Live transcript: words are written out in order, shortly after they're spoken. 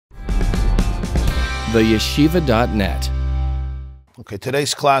theyeshiva.net. Okay,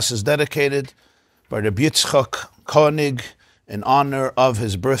 today's class is dedicated by Rabbi Yitzchak Koenig in honor of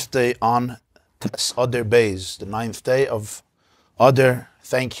his birthday on Tes Adar Beis, the 9th day of Adar.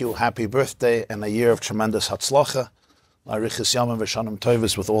 Thank you, happy birthday, and a year of tremendous hatzlacha. La'arichis yamim v'shanim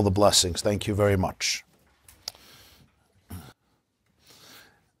tovos with all the blessings. Thank you very much.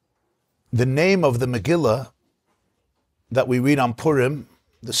 The name of the Megillah that we read on Purim,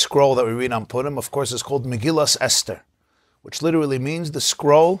 the scroll that we read on Purim, of course, is called Megillas Esther, which literally means the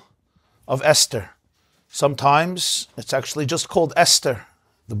scroll of Esther. Sometimes it's actually just called Esther,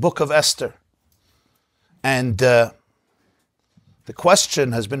 the book of Esther. And the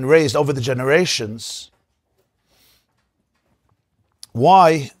question has been raised over the generations,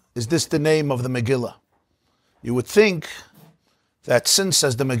 why is this the name of the Megillah? You would think that since,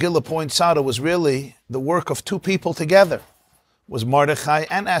 as the Megillah points out, it was really the work of two people together, was Mordechai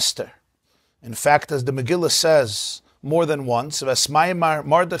and Esther. In fact, as the Megillah says more than once, Vesmaimar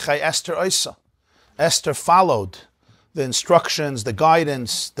Mordechai Esther Oisa. Esther followed the instructions, the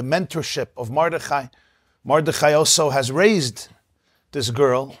guidance, the mentorship of Mordechai. Mordechai also has raised this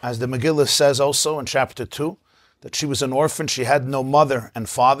girl, as the Megillah says also in chapter 2, that she was an orphan, she had no mother and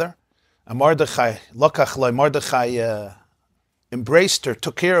father. And Mordechai embraced her,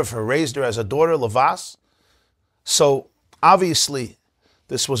 took care of her, raised her as a daughter, Levas. So obviously,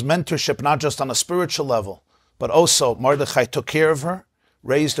 this was mentorship not just on a spiritual level, but also Mordechai took care of her,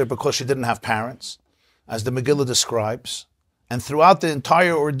 raised her because she didn't have parents, as the Megillah describes. And throughout the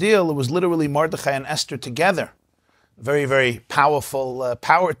entire ordeal, it was literally Mordechai and Esther together. A very, very powerful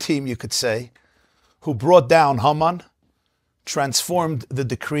power team, you could say, who brought down Haman, transformed the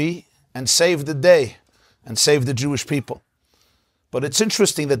decree, and saved the day, and saved the Jewish people. But it's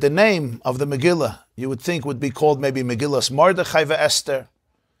interesting that the name of the Megillah, you would think would be called maybe Megillas Mordechai ve'Esther.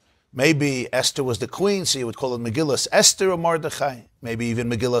 Maybe Esther was the queen, so you would call it Megillas Esther or Mordechai. Maybe even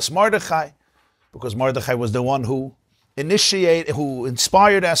Megillas Mordechai, because Mordechai was the one who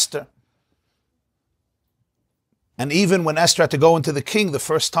inspired Esther. And even when Esther had to go into the king the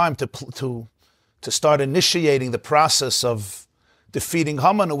first time to start initiating the process of defeating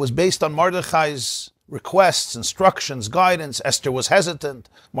Haman, it was based on Mordechai's requests, instructions, guidance. Esther was hesitant.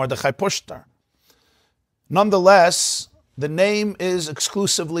 Mordechai pushed her. Nonetheless, the name is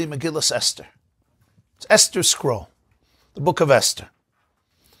exclusively Megillas Esther. It's Esther's scroll, the book of Esther.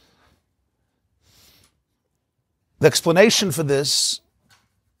 The explanation for this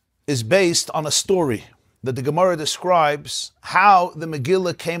is based on a story that the Gemara describes how the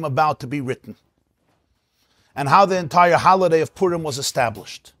Megillah came about to be written and how the entire holiday of Purim was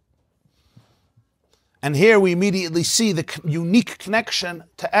established. And here we immediately see the unique connection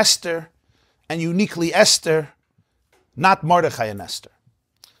to Esther, and uniquely Esther, not Mordechai and Esther.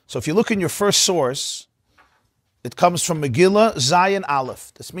 So if you look in your first source, it comes from Megillah Zayin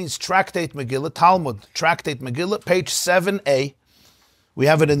Aleph. This means Tractate Megillah, Talmud, Tractate Megillah, page 7a. We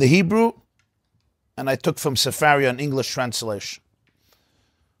have it in the Hebrew, and I took from Sefaria an English translation.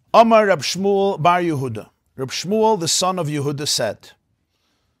 Amar Rab Shmuel bar Yehuda. Rab Shmuel, the son of Yehuda, said,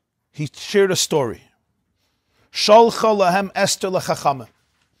 he shared a story. Sholcha lahem Esther lechachamim.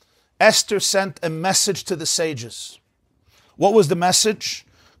 Esther sent a message to the sages. What was the message?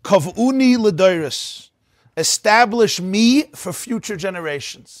 Kav'uni l'doiris. Establish me for future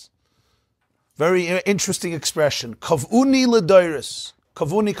generations. Very interesting expression. Kav'uni l'doiris.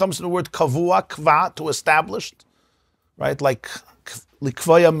 Kav'uni comes from the word kavua, kva, to established. Right? Like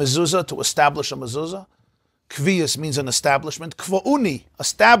likvaya mezuzah, to establish a mezuzah. Kvius means an establishment. Kav'uni,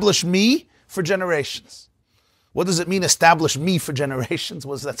 establish me for generations. What does it mean, establish me for generations?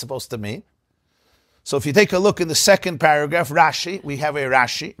 What is that supposed to mean? So if you take a look in the second paragraph, Rashi, we have a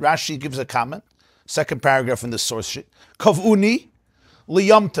Rashi. Rashi gives a comment. Second paragraph in the source sheet. Kav'uni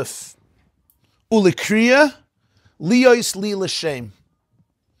liyamtef ulikriya liyois li l'shem.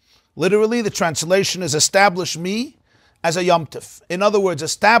 Literally, the translation is establish me as a yomtef. In other words,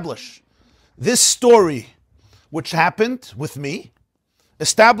 establish this story which happened with me.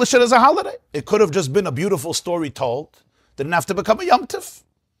 Establish it as a holiday. It could have just been a beautiful story told. Didn't have to become a Yom Tov.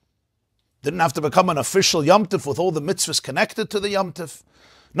 Didn't have to become an official Yom Tov with all the mitzvahs connected to the Yom Tov.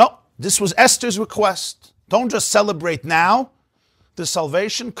 No, this was Esther's request. Don't just celebrate now the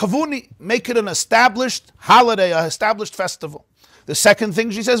salvation. Kavuni, make it an established holiday, an established festival. The second thing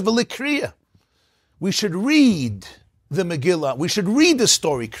she says, V'likriya. We should read the Megillah. We should read the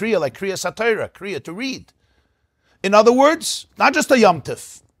story. Kriya, like Kriya Satira, Kriya, to read. In other words, not just a Yom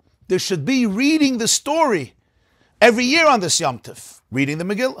Tov. There should be reading the story every year on this Yom Tov, reading the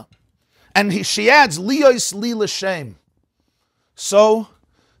Megillah. And she adds, Liyois li l'shem. So,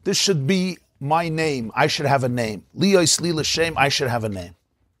 this should be my name. I should have a name. Liyos li l'shem, I should have a name.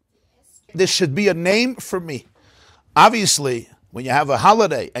 This should be a name for me. Obviously, when you have a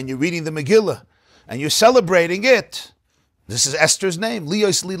holiday and you're reading the Megillah and you're celebrating it, this is Esther's name,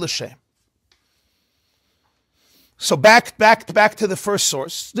 Liyos li l'shem. So back to the first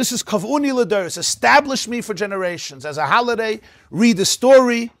source. This is Kav'uni l'doros, establish me for generations as a holiday, read the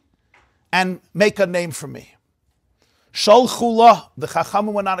story, and make a name for me. Sholchu lah, the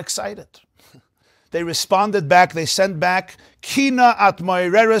Chachamim were not excited. They responded back, they sent back, Kina at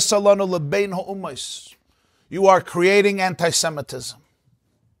ma'areres alanu lebein ha'ummos. You are creating anti-Semitism.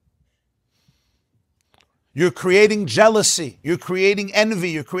 You're creating jealousy, you're creating envy,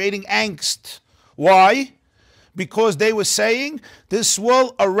 you're creating angst. Why? Because they were saying this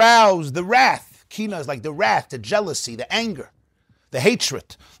will arouse the wrath. Kina is like the wrath, the jealousy, the anger, the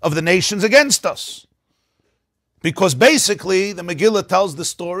hatred of the nations against us. Because basically the Megillah tells the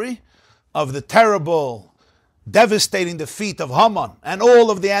story of the terrible, devastating defeat of Haman and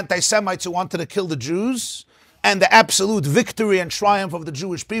all of the anti-Semites who wanted to kill the Jews, and the absolute victory and triumph of the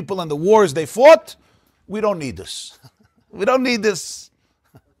Jewish people and the wars they fought. We don't need this. We don't need this.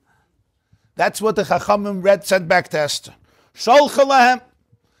 That's what the Chachamim sent back to Esther. Sholcha lahem.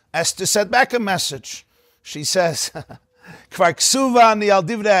 Esther sent back a message. She says, Kvar ksuva ani al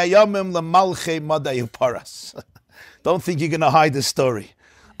divrei hayamim lemalchei madai uparas. Don't think you're going to hide the story.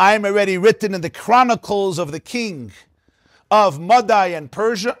 I am already written in the chronicles of the king of Madai and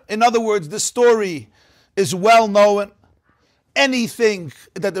Persia. In other words, the story is well known. Anything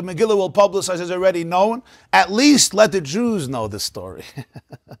that the Megillah will publicize is already known. At least let the Jews know the story.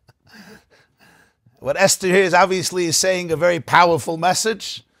 What Esther here is saying a very powerful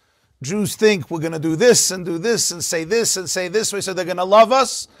message. Jews think we're going to do this and say this way, so they're going to love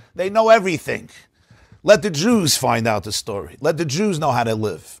us. They know everything. Let the Jews find out the story. Let the Jews know how to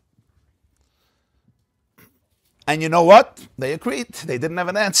live. And you know what? They agreed. They didn't have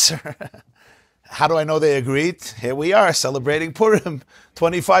an answer. How do I know they agreed? Here we are celebrating Purim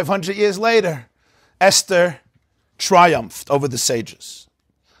 2,500 years later. Esther triumphed over the sages.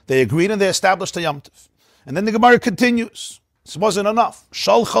 They agreed and they established a Yom Tov. And then the Gemara continues. This wasn't enough.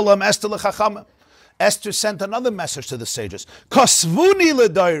 Sholchalam Esther l'chachamim. Esther sent another message to the sages. Kosvuni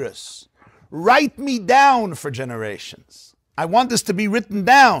l'doros. Write me down for generations. I want this to be written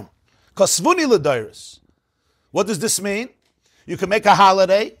down. Kosvuni l'doros. What does this mean? You can make a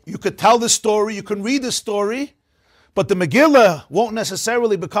holiday, you could tell the story, you can read the story, but the Megillah won't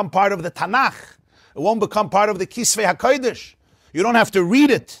necessarily become part of the Tanakh. It won't become part of the Kisvei HaKodesh. You don't have to read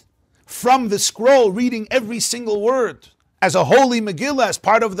it from the scroll, reading every single word as a holy Megillah, as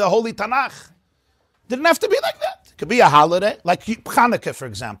part of the holy Tanakh. Didn't have to be like that. It could be a holiday, like Chanukah, for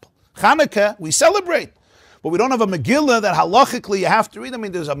example. Chanukah, we celebrate, but we don't have a Megillah that halachically you have to read. I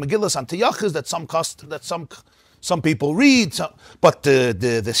mean, there's a Megillah Antiochus that some people read, but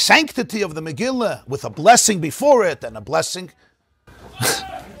the sanctity of the Megillah with a blessing before it and a blessing.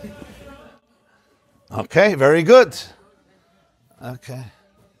 Okay, very good. Okay.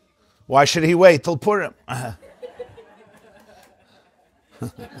 Why should he wait till Purim?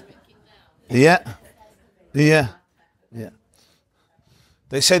 Yeah.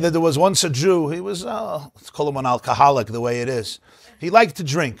 They say that there was once a Jew, he was, let's call him an alcoholic the way it is. He liked to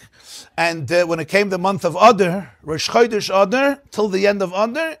drink. And when it came the month of Adar, Rosh Chodesh Adar, till the end of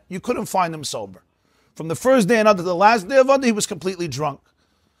Adar, you couldn't find him sober. From the first day and Adar to the last day of Adar, he was completely drunk.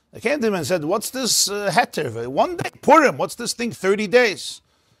 They came to him and said, what's this heter? 1 day, Purim, what's this thing, 30 days?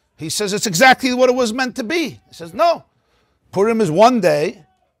 He says, it's exactly what it was meant to be. He says, no, Purim is 1 day.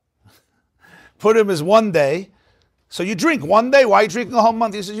 Purim is 1 day. So you drink 1 day, why are you drinking a whole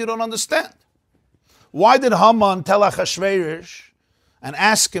month? He says, you don't understand. Why did Haman tell Achashverosh and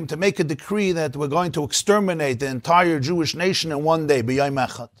ask him to make a decree that we're going to exterminate the entire Jewish nation in 1 day, b'yom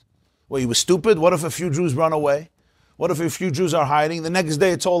echad? Well, he was stupid. What if a few Jews run away? What if a few Jews are hiding? The next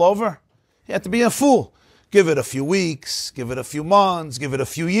day it's all over? He had to be a fool. Give it a few weeks, give it a few months, give it a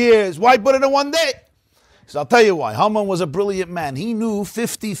few years. Why put it in 1 day? So I'll tell you why. Haman was a brilliant man. He knew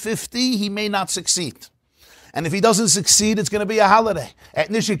 50-50, he may not succeed. And if he doesn't succeed, it's going to be a holiday.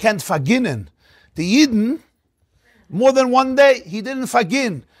 At least you can't faginen. The Yidden, more than 1 day, he didn't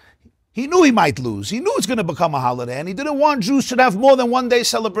fagin. He knew he might lose. He knew it's going to become a holiday. And he didn't want Jews to have more than 1 day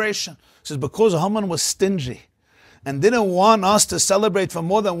celebration. He says, because Haman was stingy and didn't want us to celebrate for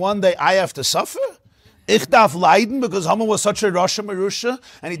more than 1 day, I have to suffer? Ich darf leiden because Haman was such a Rasha Merusha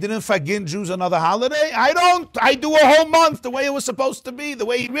and he didn't fagin Jews another holiday? I don't. I do a whole month the way it was supposed to be, the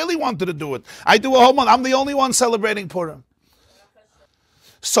way he really wanted to do it. I do a whole month. I'm the only one celebrating Purim.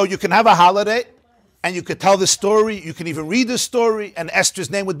 So you can have a holiday and you could tell the story, you can even read the story, and Esther's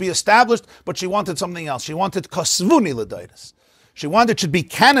name would be established, but she wanted something else. She wanted kosvuni l'daitis. She wanted it should be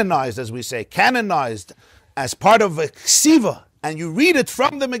canonized, as we say, canonized as part of a ksiva, and you read it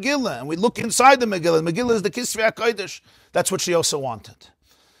from the Megillah, and we look inside the Megillah. The Megillah is the Kisvei HaKodesh. That's what she also wanted.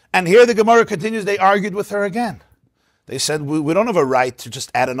 And here the Gemara continues, they argued with her again. They said, we don't have a right to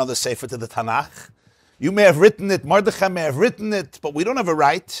just add another sefer to the Tanakh. You may have written it, Mordechai may have written it, but we don't have a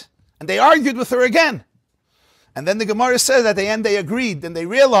right. And they argued with her again. And then the Gemara says at the end they agreed, and they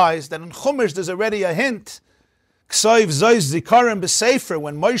realized that in Chumash there's already a hint. K'soiv zois zikarim b'sefer,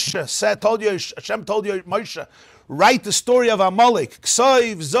 when Moshe said, Hashem told you, Moshe, write the story of Amalek.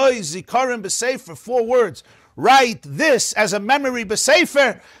 K'soiv zois zikarim b'sefer, 4 words. Write this as a memory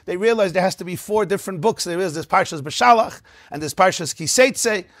b'sefer. They realized there has to be 4 different books. There is this Parshas B'Shalach, and there's Parshas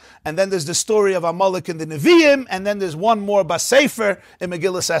Kiseitze, and then there's the story of Amalek in the Nevi'im, and then there's one more b'sefer in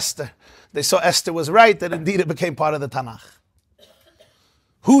Megillas Esther. They saw Esther was right, that indeed it became part of the Tanakh.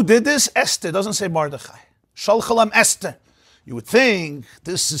 Who did this? Esther. It doesn't say Mordechai. Shalchalam Esther. You would think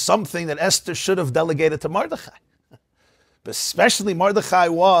this is something that Esther should have delegated to Mordechai. But especially Mordechai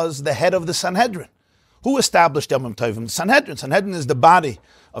was the head of the Sanhedrin. Who established Yom Tovim? The Sanhedrin. Sanhedrin is the body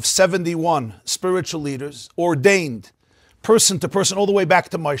of 71 spiritual leaders, ordained person to person, all the way back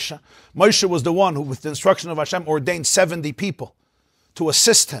to Moshe. Moshe was the one who, with the instruction of Hashem, ordained 70 people to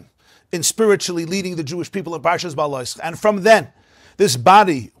assist him in spiritually leading the Jewish people in Parshas Ba'aloscha. And from then, this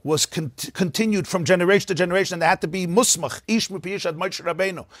body was continued from generation to generation, and they had to be musmach, ish mipiyish ad Moshe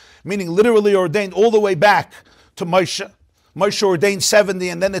Rabbeinu, meaning literally ordained all the way back to Moshe. Moshe ordained 70,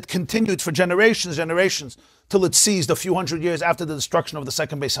 and then it continued for generations, till it ceased a few hundred years after the destruction of the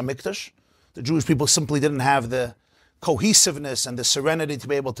second Beis HaMikdash. The Jewish people simply didn't have the cohesiveness and the serenity to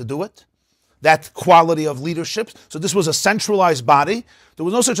be able to do it, that quality of leadership. So this was a centralized body. There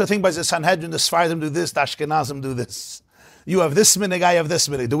was no such a thing by the Sanhedrin, the Sfardim do this, the Ashkenazim do this. You have this minhag, I have this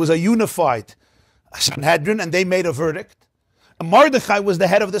minhag. There was a unified Sanhedrin, and they made a verdict. And Mordechai was the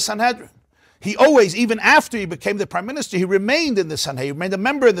head of the Sanhedrin. He always, even after he became the prime minister, he remained in the Sanhedrin. He remained a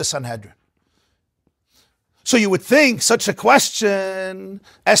member in the Sanhedrin. So you would think such a question,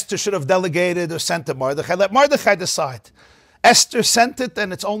 Esther should have delegated or sent to Mordechai. Let Mordechai decide. Esther sent it,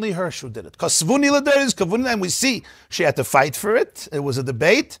 and it's only her who did it. And we see she had to fight for it. It was a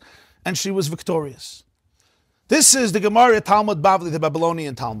debate, and she was victorious. This is the Gemara Talmud Bavli, the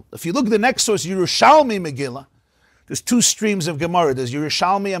Babylonian Talmud. If you look at the next source, Yerushalmi Megillah, there's 2 streams of Gemara. There's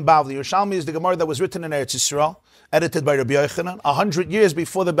Yerushalmi and Bavli. Yerushalmi is the Gemara that was written in Eretz Yisrael, edited by Rabbi Yochanan, 100 years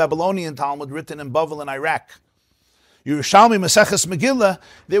before the Babylonian Talmud, written in Bavel in Iraq. Yerushalmi Maseches Megillah,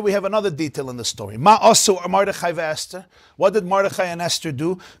 there we have another detail in the story. Ma asu Mordechai ve'Esther. What did Mordechai and Esther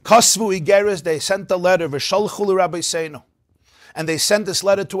do? Kasvu igeres, they sent a letter, v'sholchu l'Rabbeinu. And they sent this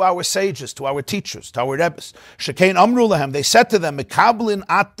letter to our sages, to our teachers, to our rebbes. Shekein amru lahem, they said to them, Mekablin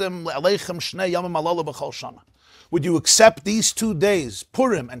atem le'aleichem shnei yamim alala b'chol shana. Would you accept these 2 days,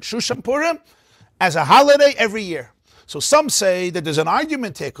 Purim and Shushan Purim, as a holiday every year? So some say that there's an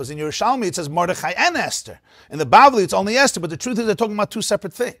argument here, because in Yerushalmi it says Mordechai and Esther. In the Bavli it's only Esther, but the truth is they're talking about 2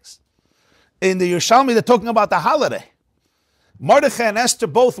 separate things. In the Yerushalmi they're talking about the holiday. Mordechai and Esther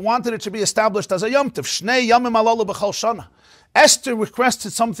both wanted it to be established as a Yom Tov. Shnei Yamim Alala B'chol Shana. Esther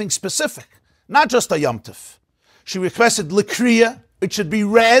requested something specific, not just a Yom Tov. She requested L'Kriya, it should be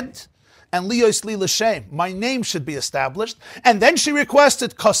read, and Liyos Li L'Shem, my name should be established. And then she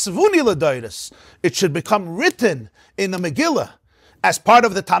requested Kasvuni L'Doiris, it should become written in the Megillah as part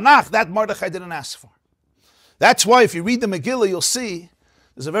of the Tanakh. That Mordechai didn't ask for. That's why if you read the Megillah, you'll see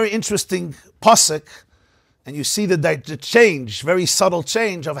there's a very interesting pasuk, and you see the change, very subtle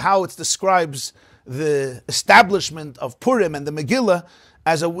change of how it describes the establishment of Purim and the Megillah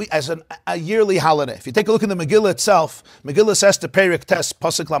as a yearly holiday. If you take a look in the Megillah itself, Megillah says to Perik Tes,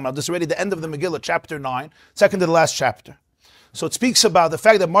 Pasuk Lamed, this is already the end of the Megillah, chapter 9, second to the last chapter. So it speaks about the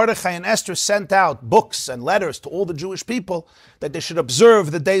fact that Mordechai and Esther sent out books and letters to all the Jewish people that they should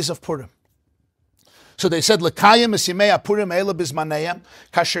observe the days of Purim. So they said, L'kayim esimei Purim eila bizmaneyam,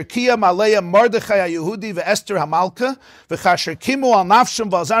 kasher kiyam aleya Mordechai HaYehudi ve'Esther HaMalka, ve'kasher kimu al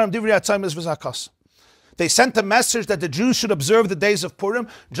nafshim v'alzarim divrei atzayim v'zakas. They sent a message that the Jews should observe the days of Purim,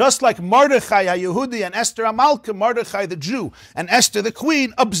 just like Mordechai HaYehudi and Esther HaMalka, Mordechai the Jew and Esther the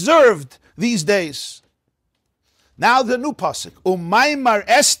queen, observed these days. Now the new pasuk, Umaymar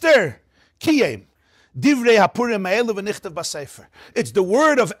Esther kiyem, divrei HaPurim eila v'nichtav b'sefer. It's the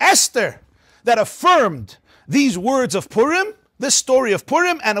word of Esther that affirmed these words of Purim, this story of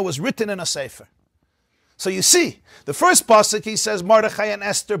Purim, and it was written in a sefer. So you see, the first pasuk he says Mordechai and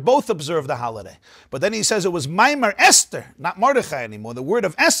Esther both observed the holiday. But then he says it was Maimar Esther, not Mordechai anymore, the word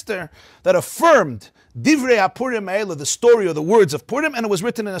of Esther that affirmed Divrei HaPurim Eila, the story or the words of Purim, and it was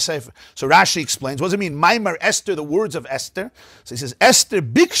written in a sefer. So Rashi explains, what does it mean? Maimar Esther, the words of Esther. So he says, Esther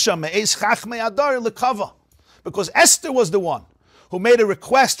biksha me'ez chachmei adar lekava. Because Esther was the one who made a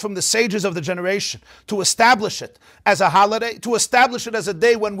request from the sages of the generation to establish it as a holiday, to establish it as a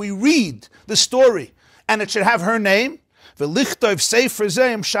day when we read the story, and it should have her name, and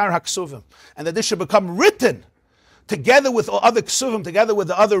that this should become written together with other ksuvim, together with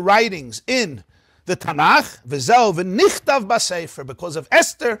the other writings in the Tanakh, because of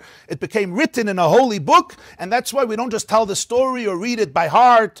Esther, it became written in a holy book, and that's why we don't just tell the story or read it by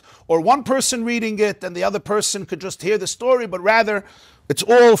heart, or one person reading it and the other person could just hear the story, but rather it's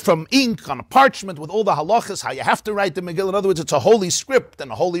all from ink on a parchment with all the halachas, how you have to write the Megillah. In other words, it's a holy script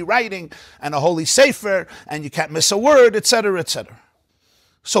and a holy writing and a holy sefer, and you can't miss a word, etc., etc.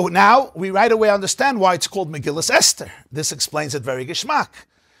 So now we right away understand why it's called Megillas Esther. This explains it very geschmack.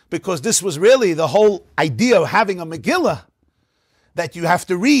 Because this was really the whole idea of having a Megillah that you have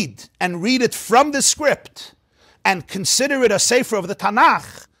to read and read it from the script and consider it a sefer of the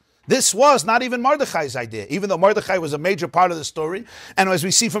Tanakh. This was not even Mordechai's idea, even though Mordechai was a major part of the story. And as we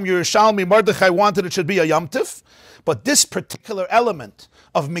see from Yerushalmi, Mordechai wanted it should be a Yom Tov. But this particular element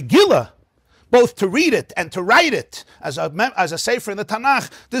of Megillah, both to read it and to write it as a sefer in the Tanakh,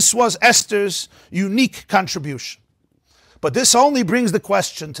 this was Esther's unique contribution. But this only brings the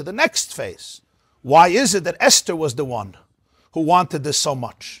question to the next phase. Why is it that Esther was the one who wanted this so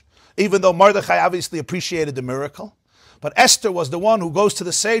much? Even though Mordechai obviously appreciated the miracle, but Esther was the one who goes to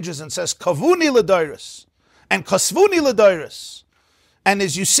the sages and says, Kavuni l'doiris, and Kasvuni l'doiris. And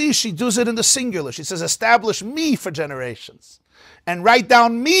as you see, she does it in the singular. She says, establish me for generations, and write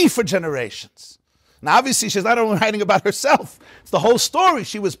down me for generations. Now, obviously, she's not only writing about herself. It's the whole story.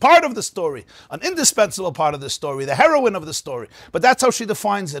 She was part of the story, an indispensable part of the story, the heroine of the story. But that's how she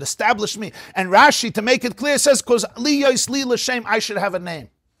defines it. Establish me. And Rashi, to make it clear, says, because li yos li l'shem, I should have a name.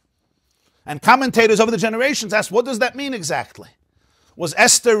 And commentators over the generations ask, what does that mean exactly? Was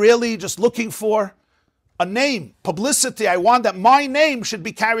Esther really just looking for a name, publicity? I want that my name should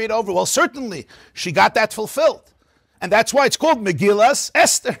be carried over. Well, certainly, she got that fulfilled. And that's why it's called Megillas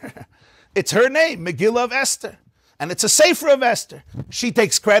Esther. It's her name, Megillah of Esther. And it's a sefer of Esther. She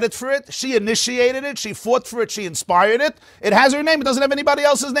takes credit for it. She initiated it. She fought for it. She inspired it. It has her name. It doesn't have anybody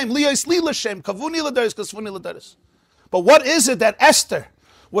else's name. Liyos li l'shem, kavuni l'daris, kasvuni l'daris. But what is it that Esther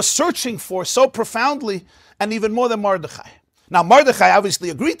was searching for so profoundly, and even more than Mordechai? Now, Mordechai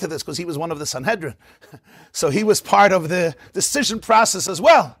obviously agreed to this because he was one of the Sanhedrin. So he was part of the decision process as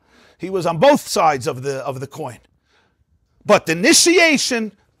well. He was on both sides of the coin. But the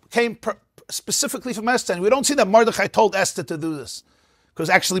initiation came specifically from Esther. And we don't see that Mordechai told Esther to do this. Because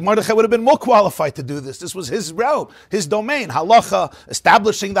actually Mordechai would have been more qualified to do this. This was his realm, his domain. Halacha,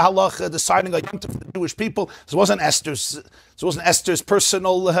 establishing the halacha, deciding a yom tov for the Jewish people. This wasn't Esther's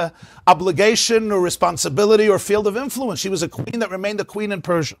personal obligation or responsibility or field of influence. She was a queen that remained a queen in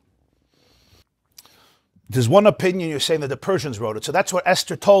Persia. There's one opinion you're saying that the Persians wrote it. So that's what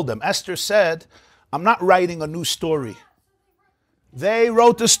Esther told them. Esther said, I'm not writing a new story. They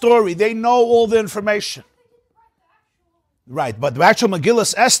wrote the story. They know all the information. Right, but the actual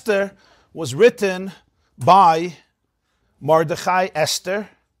Megillas Esther was written by Mordechai, Esther,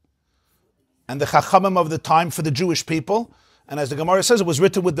 and the Chachamim of the time for the Jewish people. And as the Gemara says, it was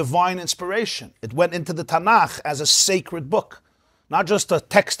written with divine inspiration. It went into the Tanakh as a sacred book. Not just a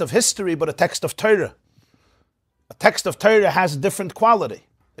text of history, but a text of Torah. A text of Torah has a different quality.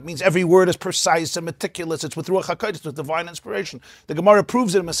 It means every word is precise and meticulous. It's with Ruach HaKodesh, it's with divine inspiration. The Gemara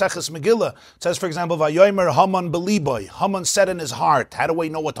proves it in Maseches Megillah. It says, for example, Vayomer Haman beliboy. Haman said in his heart. How do we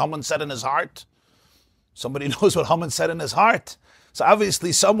know what Haman said in his heart? Somebody knows what Haman said in his heart. So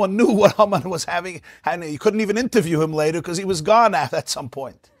obviously someone knew what Haman was having, and you couldn't even interview him later because he was gone at some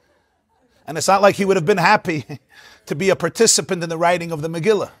point. And it's not like he would have been happy to be a participant in the writing of the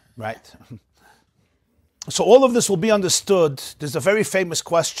Megillah, right? So all of this will be understood. There's a very famous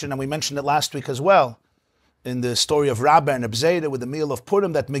question, and we mentioned it last week as well, in the story of Rabbah and Abzeda with the meal of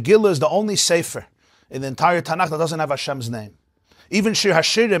Purim, that Megillah is the only sefer in the entire Tanakh that doesn't have Hashem's name. Even Shir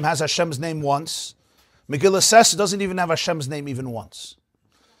Hashirim has Hashem's name once. Megillah says it doesn't even have Hashem's name even once.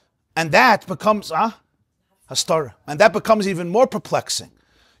 And that becomes, Hastara. And that becomes even more perplexing.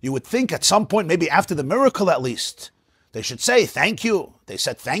 You would think at some point, maybe after the miracle at least, they should say thank you. They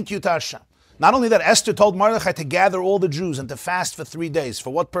said thank you to Hashem. Not only that, Esther told Mordechai to gather all the Jews and to fast for 3 days. For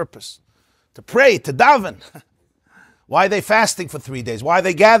what purpose? To pray, to daven. Why are they fasting for 3 days? Why are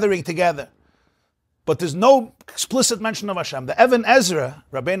they gathering together? But there's no explicit mention of Hashem. The Ibn Ezra,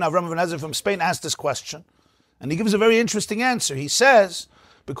 Rabbeinu Avram Ibn Ezra from Spain, asked this question, and he gives a very interesting answer. He says,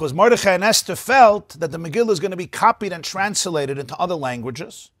 because Mordechai and Esther felt that the Megillah is going to be copied and translated into other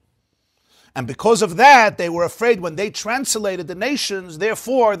languages, and because of that, they were afraid when they translated the nations,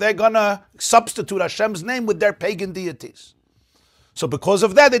 therefore they're going to substitute Hashem's name with their pagan deities. So because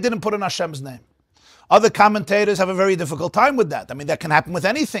of that, they didn't put in Hashem's name. Other commentators have a very difficult time with that. I mean, that can happen with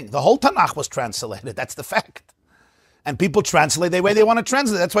anything. The whole Tanakh was translated. That's the fact. And people translate the way they want to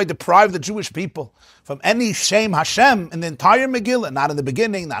translate. That's why deprive the Jewish people from any shame Hashem in the entire Megillah, not in the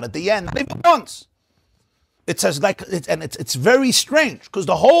beginning, not at the end, not even once. It says it's very strange because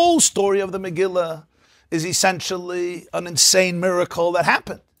the whole story of the Megillah is essentially an insane miracle that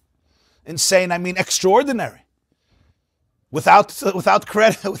happened. Insane, I mean extraordinary. Without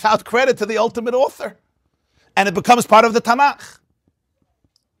credit to the ultimate author. And it becomes part of the Tanakh.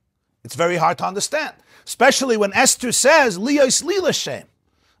 It's very hard to understand. Especially when Esther says, Liyos li l'Shem.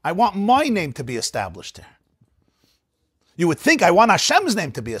 I want my name to be established here. You would think I want Hashem's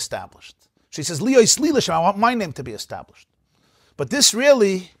name to be established. She says, Liyos li l'Shem, I want my name to be established. But this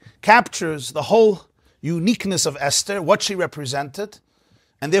really captures the whole uniqueness of Esther, what she represented,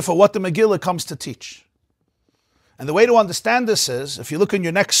 and therefore what the Megillah comes to teach. And the way to understand this is, if you look in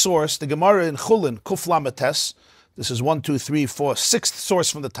your next source, the Gemara in Chulin, Kuf Lametes, this is 1, 2, 3, 4, sixth source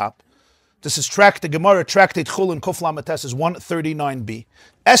from the top. This is the Gemara Tractate Chulin, Kuf Lametes is 139b.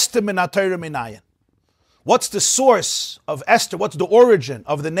 Esther min HaTorah minayin. What's the source of Esther? What's the origin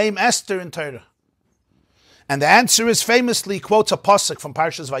of the name Esther in Torah? And the answer is famously quotes a pasuk from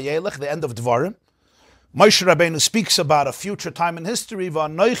Parshas Vayelech, the end of Dvarim. Moshe Rabbeinu speaks about a future time in history.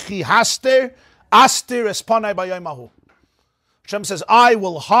 V'anoichi haster Aster espanai b'yom. Hashem says, I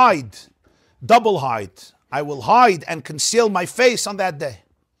will hide, double hide. I will hide and conceal my face on that day.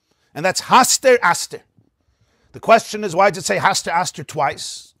 And that's Haster Aster. The question is, why did it say Haster Aster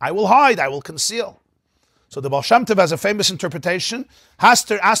twice? I will hide, I will conceal. So the Baal Shem Tov has a famous interpretation.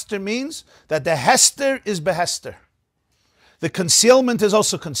 Haster Aster means that the Hester is behester. The concealment is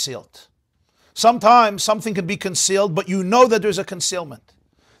also concealed. Sometimes something can be concealed, but you know that there's a concealment.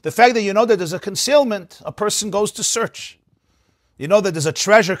 The fact that you know that there's a concealment, a person goes to search. You know that there's a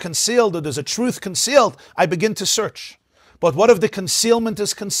treasure concealed or there's a truth concealed, I begin to search. But what if the concealment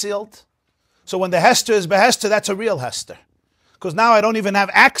is concealed? So when the Hester is behester, that's a real Hester. Because now I don't even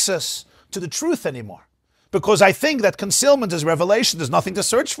have access to the truth anymore. Because I think that concealment is revelation, there's nothing to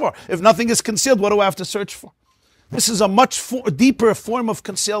search for. If nothing is concealed, what do I have to search for? This is a much deeper form of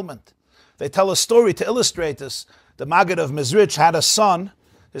concealment. They tell a story to illustrate this. The Maggid of Mezrich had a son.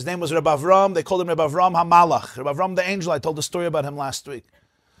 His name was Rabbi Avram. They called him Rabbi Avram HaMalach. Rabbi Avram the angel, I told the story about him last week.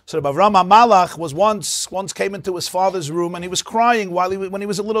 So Rabbi Avram HaMalach was once came into his father's room and he was crying when he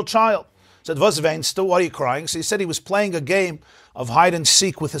was a little child. He said, "Was still, why are you crying?" So he said he was playing a game of hide and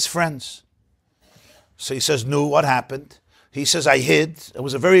seek with his friends. So he says, "No, what happened?" He says, "I hid. It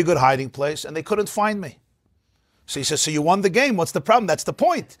was a very good hiding place and they couldn't find me." So he says, "So you won the game. What's the problem?" "That's the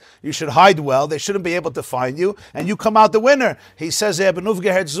point. You should hide well. They shouldn't be able to find you, and you come out the winner." He says,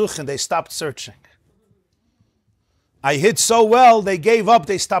 they stopped searching. I hid so well, they gave up,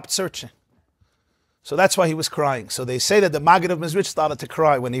 they stopped searching. So that's why he was crying. So they say that the Maggid of Mezrich started to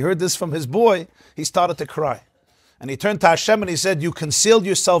cry. When he heard this from his boy, he started to cry. And he turned to Hashem and he said, "You concealed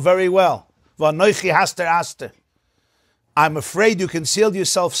yourself very well. V'anoichi haster aster. I'm afraid you concealed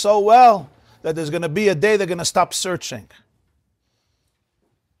yourself so well that there's going to be a day they're going to stop searching.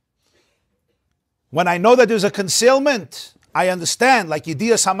 When I know that there's a concealment, I understand, like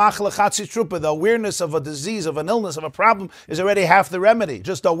Yediyas Hamach Lechatzi Trupa, the awareness of a disease, of an illness, of a problem is already half the remedy,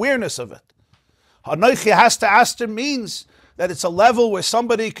 just the awareness of it. Hanoichi Hasta Aster means that it's a level where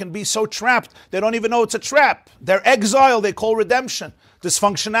somebody can be so trapped, they don't even know it's a trap. Their exile, they call redemption.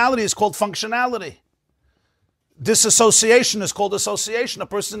 Dysfunctionality is called functionality. Disassociation is called association. A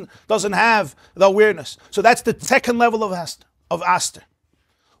person doesn't have the awareness. So that's the second level of Esther.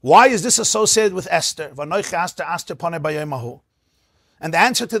 Why is this associated with Esther? And the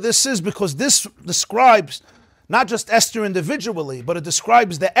answer to this is because this describes not just Esther individually, but it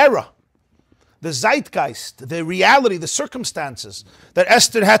describes the era, the zeitgeist, the reality, the circumstances that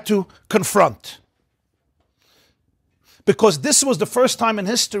Esther had to confront. Because this was the first time in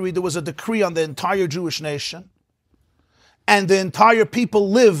history there was a decree on the entire Jewish nation, and the entire people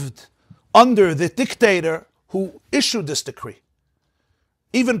lived under the dictator who issued this decree.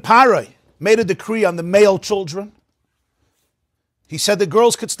 Even Parai made a decree on the male children. He said the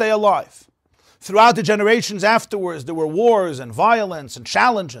girls could stay alive. Throughout the generations afterwards, there were wars and violence and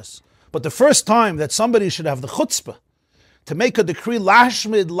challenges. But the first time that somebody should have the chutzpah to make a decree,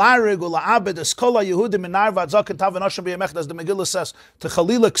 lashmid, larig, ula'abed, eskola, Yehudim, minar, v'adzak, and tav, and asham, b'yemechad, as the Megillah says, to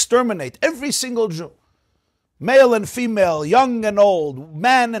Chalil exterminate every single Jew, male and female, young and old,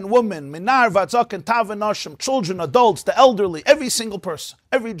 man and woman, minar, v'adzak, and tav, and asham, children, adults, the elderly, every single person,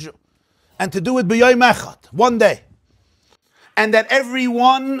 every Jew, and to do it b'yemechad, one day. And that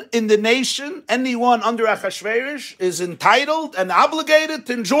everyone in the nation, anyone under Achashverosh, is entitled and obligated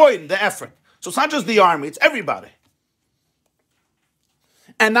to join the effort. So it's not just the army, it's everybody.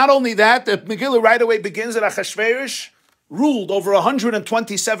 And not only that, the Megillah right away begins that Achashverosh ruled over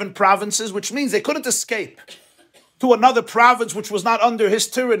 127 provinces, which means they couldn't escape to another province which was not under his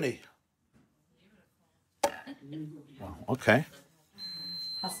tyranny. Okay.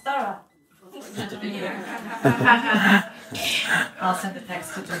 Hastara. I'll send the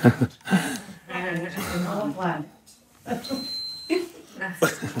text to you.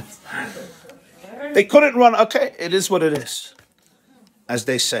 They couldn't run. Okay, it is what it is, as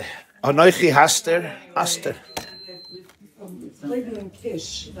they say. Anoichi haster, haster. Maybe in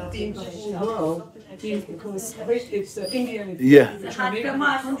Kish, in the whole world, because it's the Indian. Yeah.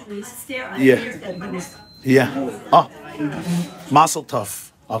 Yeah. Yeah. Oh, Mazel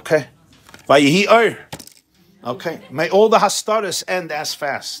Tov. Okay. Vayihi Ur. Okay. May all the hastaras end as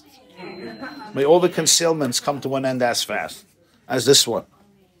fast. May all the concealments come to an end as fast as this one.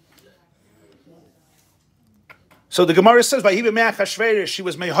 So the Gemara says, "Vayihi b'me'ach Hashverosh." She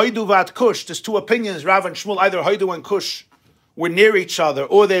was me'hoidu v'at Kush. There's two opinions, Rav and Shmuel. Either Hoidu and Kush were near each other,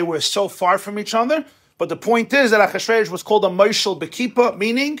 or they were so far from each other. But the point is that Achashverosh was called a Moshel Bekipa,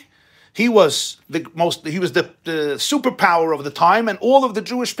 meaning he was the superpower of the time, and all of the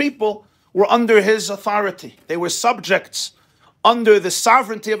Jewish people were under his authority. They were subjects under the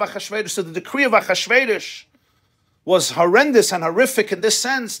sovereignty of Achashverosh. So the decree of Achashverosh was horrendous and horrific in this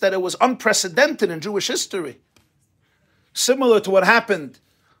sense that it was unprecedented in Jewish history. Similar to what happened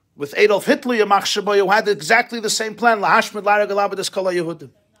with Adolf Hitler, who had exactly the same plan.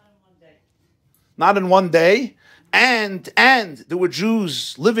 Not in one day. And there were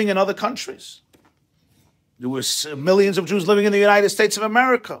Jews living in other countries. There were millions of Jews living in the United States of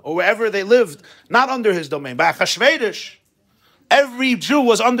America, or wherever they lived, not under his domain. By Achashverosh, every Jew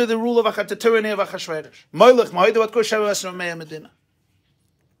was under the rule of the tyranny of Achashverosh.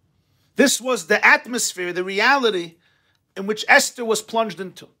 This was the atmosphere, the reality in which Esther was plunged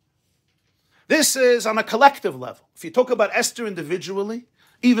into. This is on a collective level. If you talk about Esther individually,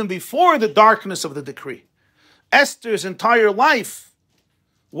 even before the darkness of the decree, Esther's entire life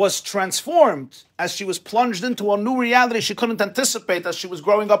was transformed as she was plunged into a new reality she couldn't anticipate as she was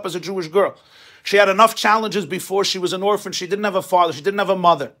growing up as a Jewish girl. She had enough challenges before. She was an orphan. She didn't have a father. She didn't have a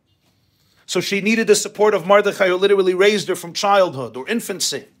mother. So she needed the support of Mordechai, who literally raised her from childhood or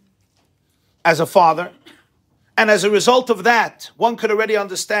infancy as a father. And as a result of that, one could already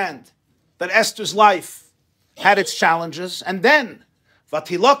understand that Esther's life had its challenges. And then,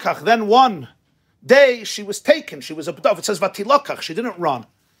 Vatilokach, then one day she was taken. She was abducted. It says Vatilokach. She didn't run.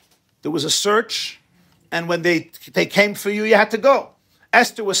 There was a search, and when they came for you, you had to go.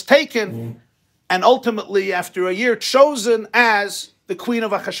 Esther was taken, and ultimately, after a year, chosen as the queen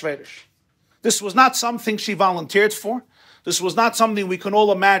of Achashverosh. This was not something she volunteered for. This was not something we can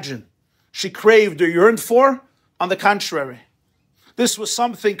all imagine she craved or yearned for. On the contrary, this was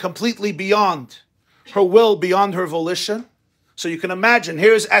something completely beyond her will, beyond her volition. So you can imagine,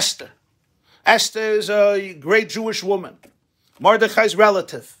 here's Esther. Esther is a great Jewish woman, Mordechai's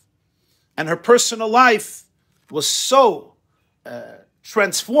relative. And her personal life was so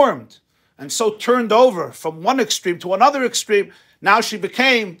transformed and so turned over from one extreme to another extreme. Now she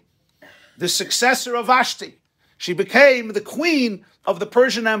became the successor of Vashti. She became the queen of the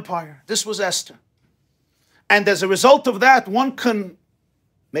Persian Empire. This was Esther. And as a result of that, one can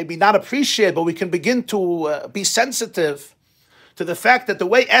maybe not appreciate, but we can begin to be sensitive to the fact that the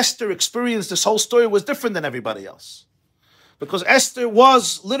way Esther experienced this whole story was different than everybody else. Because Esther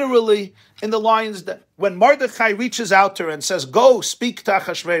was literally in the lion's den. When Mordechai reaches out to her and says, go speak to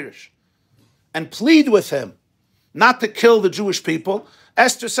Achashverosh and plead with him not to kill the Jewish people,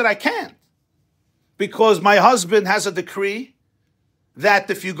 Esther said, I can't. Because my husband has a decree that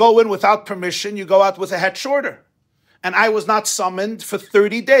if you go in without permission, you go out with a head shorter. And I was not summoned for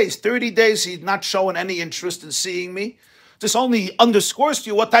 30 days. 30 days he'd not shown any interest in seeing me. This only underscores to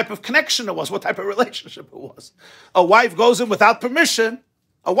you what type of connection it was, what type of relationship it was. A wife goes in without permission,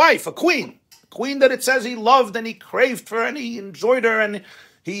 a wife, a queen that it says he loved and he craved for and he enjoyed her and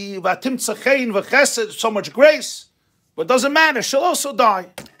he so much grace. But it doesn't matter, she'll also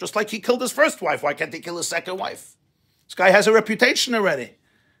die. Just like he killed his first wife, why can't he kill his second wife? This guy has a reputation already.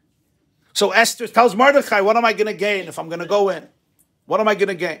 So Esther tells Mordechai, what am I going to gain if I'm going to go in? What am I going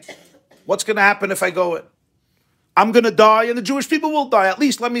to gain? What's going to happen if I go in? I'm going to die and the Jewish people will die. At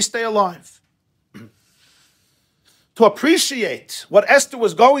least let me stay alive. To appreciate what Esther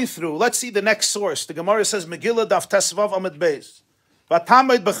was going through, let's see the next source. The Gemara says, Megillah daf tesvav amid beis.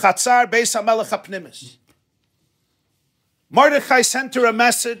 V'tamed b'chatzar beis hamelech hapnimis. Mordechai sent her a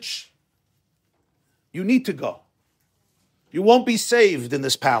message. You need to go. You won't be saved in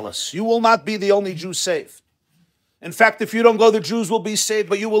this palace. You will not be the only Jew saved. In fact, if you don't go, the Jews will be saved,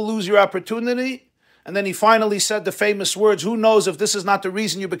 but you will lose your opportunity. And then he finally said the famous words, who knows if this is not the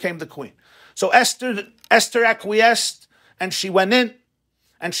reason you became the queen. So Esther acquiesced, and she went in,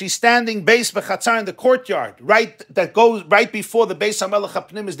 and she's standing beis b'chatzar in the courtyard, that goes right before the beis hamelech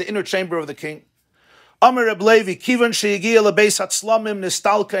hapnim is the inner chamber of the king. Amar Reb Levi, kivan sheyigia lebeis hatzlamim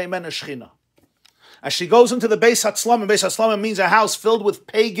nistalka imen shechina. As she goes into the beis hatzlamim means a house filled with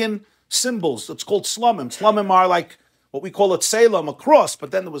pagan symbols. It's called slumim. Slumim are like what we call it Salem, a cross,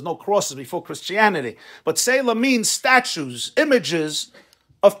 but then there was no crosses before Christianity. But Salem means statues, images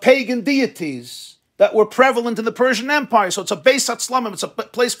of pagan deities that were prevalent in the Persian Empire. So it's a beis hatzlamim, it's a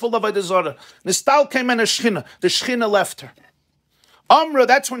place full of avodah zarah. Nistal came in a shechina. The shechina left her. Amra,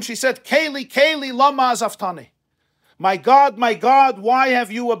 that's when she said, Keli, lama azaftani. My God, why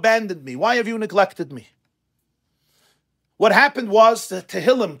have you abandoned me? Why have you neglected me? What happened was, the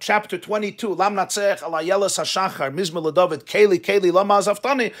Tehillim, chapter 22, Lam Natzech ala yelas hashachar, Mizmor LeDavid, Keli, lama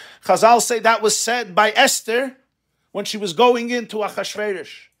azaftani. Chazal say that was said by Esther when she was going into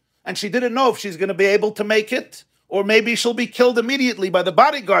Achashverosh. And she didn't know if she's going to be able to make it, or maybe she'll be killed immediately by the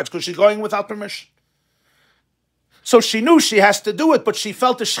bodyguards because she's going without permission. So she knew she has to do it, but she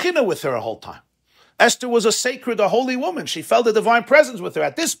felt a shechina with her the whole time. Esther was a sacred, a holy woman. She felt the divine presence with her.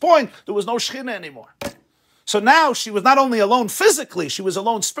 At this point, there was no shechina anymore. So now she was not only alone physically, she was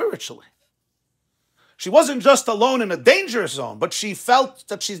alone spiritually. She wasn't just alone in a danger zone, but she felt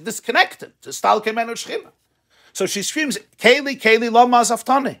that she's disconnected. So she screams, Keli, lama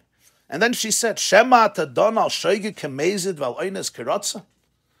azaftani. And then she said, Shema tadon al shoyge kemezid val oynes kiratza.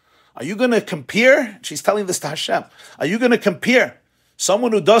 Are you going to compare? She's telling this to Hashem. Are you going to compare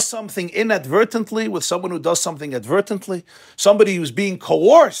someone who does something inadvertently with someone who does something advertently? Somebody who's being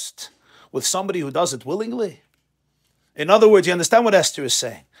coerced with somebody who does it willingly? In other words, you understand what Esther is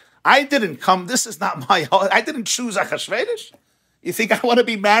saying? I didn't come, this is not I didn't choose Achashverosh. You think I want to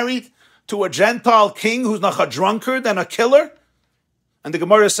be married to a Gentile king who's not a drunkard and a killer? And the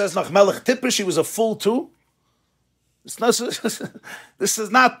Gemara says, nach Melech Tipper, she was a fool too. This is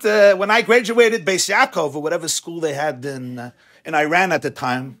not when I graduated Beis Yaakov, or whatever school they had in Iran at the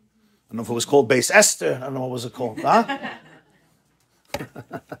time. I don't know if it was called Beis Esther. I don't know what was it called. Huh?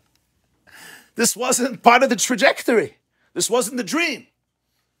 This wasn't part of the trajectory. This wasn't the dream.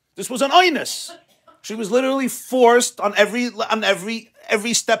 This was an oinus. She was literally forced on every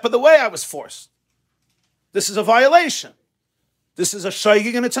step of the way. I was forced. This is a violation. This is a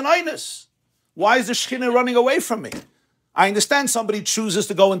shaygig and it's an oinus. Why is the Shekhinah running away from me? I understand somebody chooses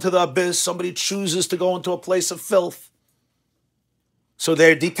to go into the abyss. Somebody chooses to go into a place of filth. So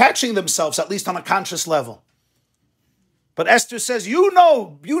they're detaching themselves, at least on a conscious level. But Esther says, you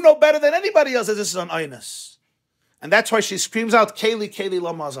know better than anybody else that this is an oinus. And that's why she screams out, Keli,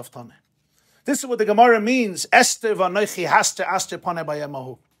 lama azaftani. This is what the Gemara means. Esther v'anochi haster aster panei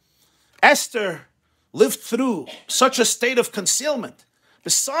bayemahu. Esther lived through such a state of concealment,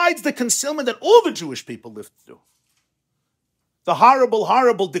 besides the concealment that all the Jewish people lived through. The horrible,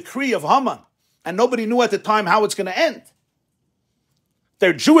 horrible decree of Haman, and nobody knew at the time how it's going to end.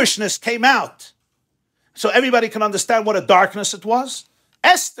 Their Jewishness came out, so everybody can understand what a darkness it was.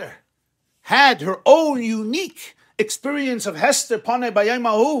 Esther had her own unique experience of Hester Panei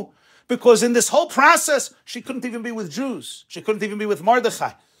Bayemahu, because in this whole process, she couldn't even be with Jews. She couldn't even be with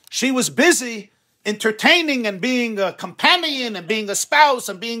Mordechai. She was busy entertaining and being a companion and being a spouse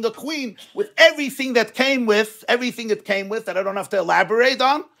and being a queen with everything that came with, that I don't have to elaborate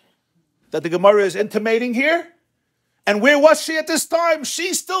on, that the Gemara is intimating here. And where was she at this time?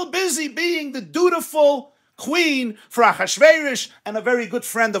 She's still busy being the dutiful queen for Achashverosh and a very good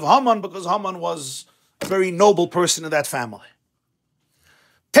friend of Haman, because Haman was a very noble person in that family.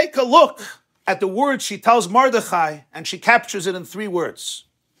 Take a look at the words she tells Mordechai, and she captures it in 3 words.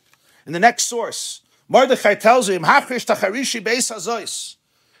 In the next source, Mordechai tells him, if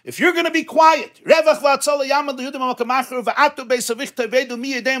you're going to be quiet,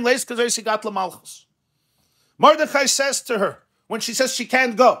 Mordechai says to her, when she says she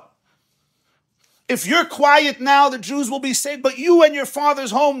can't go, if you're quiet now, the Jews will be saved, but you and your father's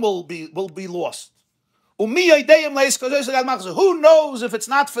home will be lost. Who knows if it's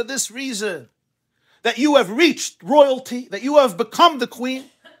not for this reason that you have reached royalty, that you have become the queen?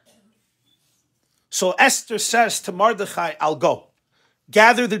 So Esther says to Mordechai, I'll go.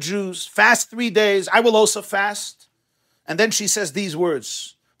 Gather the Jews, fast 3 days. I will also fast. And then she says these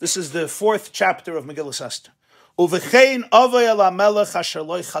words. This is the 4th chapter of Megillah Esther.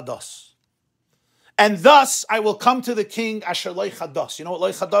 And thus I will come to the king asher loy chados. You know what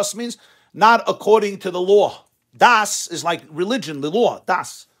loy chados means? Not according to the law. Das is like religion, the law.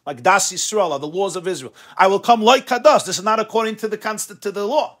 Das, like Das Yisrael, the laws of Israel. I will come loy chados. This is not according to the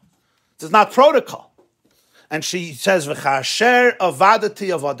law. This is not protocol. And she says, "V'chasher avadati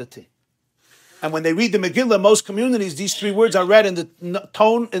avadati." And when they read the Megillah, most communities, these 3 words are read in the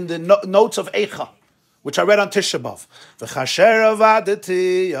notes of Eicha, which I read on Tisha B'Av. V'chasher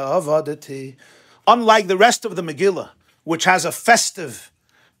avadati avadati. Unlike the rest of the Megillah, which has a festive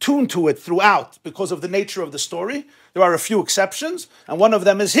tune to it throughout because of the nature of the story, there are a few exceptions, and one of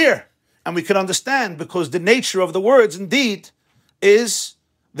them is here. And we can understand because the nature of the words indeed is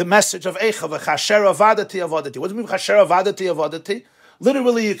the message of Eicha, v'chasher avadati avadati. What does it mean, v'chasher avadati avadati?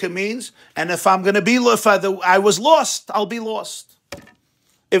 Literally, it means, and if I'm going to be, if I was lost, I'll be lost.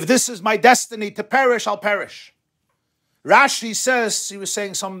 If this is my destiny to perish, I'll perish. Rashi says, he was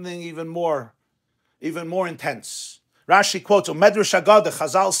saying something even more intense. Rashi quotes, Medrash Agada,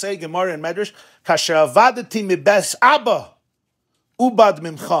 Chazal say, Gemara in Medrash, Kasher avadati mibes Abba, ubad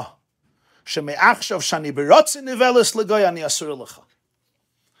mimcha, sheme'achshav shani berotzin nivelis legoy ani asur lecha.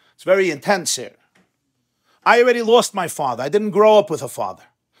 It's very intense here. I already lost my father. I didn't grow up with a father.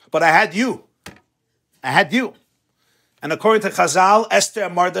 But I had you. And according to Chazal, Esther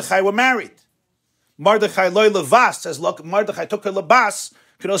and Mordechai were married. Mordechai loy levas, says, look, Mordechai took her lebas,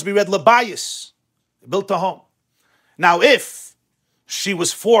 could also be read lebayis. They built a home. Now, if she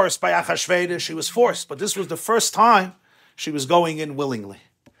was forced by Achashverosh, she was forced. But this was the first time she was going in willingly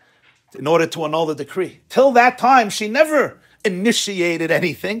in order to annul the decree. Till that time, she never initiated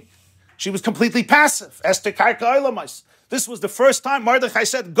anything. She was completely passive. Esther karka olamais. This was the first time Mordechai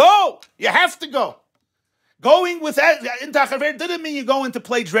said, go! You have to go. Going with into Achashverosh didn't mean you go in to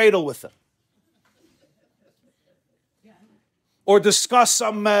play dreidel with him. Or discuss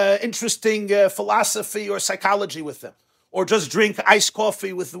some interesting philosophy or psychology with them. Or just drink iced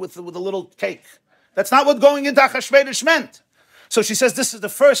coffee with a little cake. That's not what going into Achashverosh meant. So she says, this is the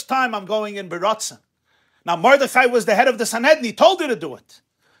first time I'm going in Berotzen. Now Mordechai was the head of the Sanhedrin. He told her to do it.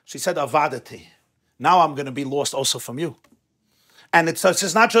 She said, avadati. Now I'm going to be lost also from you. And it's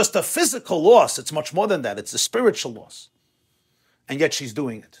not just a physical loss. It's much more than that. It's a spiritual loss. And yet she's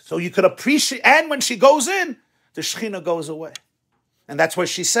doing it. So you could appreciate, and when she goes in, the Shekhinah goes away. And that's why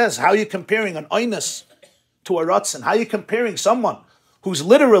she says, how are you comparing an oinus to a ratzin? How are you comparing someone who's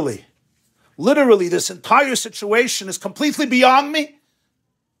literally, this entire situation is completely beyond me?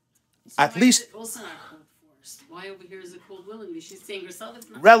 So at least... also not called forced. Why over here is it called willingly? She's saying herself it's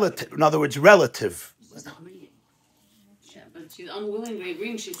not... Relative. In other words, relative. She's not agreeing. Yeah, but she's unwillingly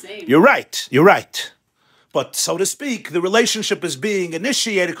agreeing, she's saying... You're right. But, so to speak, the relationship is being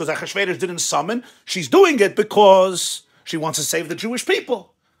initiated because Achashverosh didn't summon. She's doing it because... she wants to save the Jewish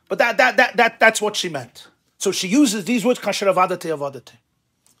people. But that's what she meant. So she uses these words, kasher avadati avadati.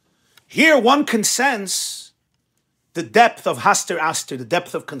 Here one can sense the depth of Haster Aster, the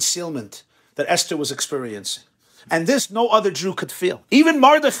depth of concealment that Esther was experiencing. And this no other Jew could feel. Even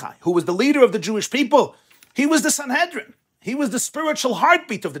Mordechai, who was the leader of the Jewish people, he was the Sanhedrin. He was the spiritual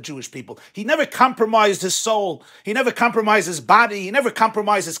heartbeat of the Jewish people. He never compromised his soul. He never compromised his body. He never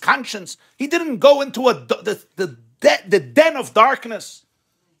compromised his conscience. He didn't go into the den of darkness.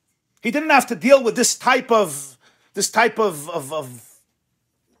 He didn't have to deal with this type of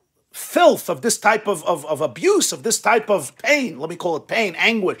filth, of this type of abuse, of this type of pain. Let me call it pain,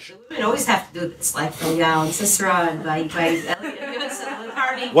 anguish. Women always have to do this, like from Yael and Sisera and by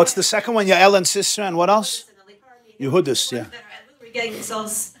Elliot. What's the second one? Yael and Sisera and what else? Yehudis, yeah. We're getting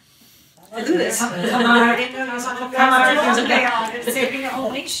themselves to do this.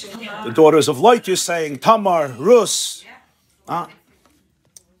 The daughters of Lot, you're saying, Tamar, Rus.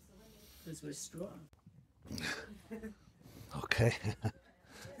 Because we're strong. Okay.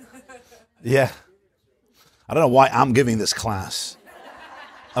 Yeah. I don't know why I'm giving this class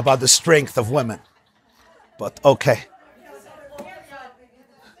about the strength of women. But okay.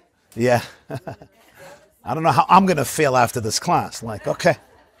 Yeah. I don't know how I'm going to feel after this class. Like, okay.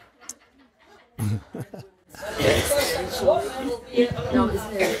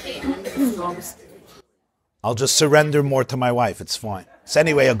 I'll just surrender more to my wife. It's fine. It's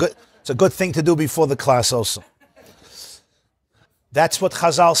anyway it's a good thing to do before the class also. That's what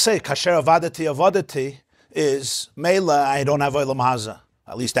Chazal say. Kasher avadati avadati is, Mela, I don't have Olam Haza.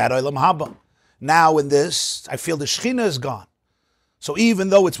 At least I had Olam Haba. Now in this, I feel the Shechina is gone. So even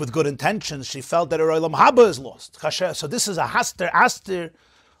though it's with good intentions, she felt that her Olam Haba is lost. So this is a Aster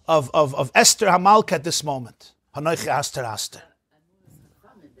of Esther Hamalka at this moment. Hanoichi Aster.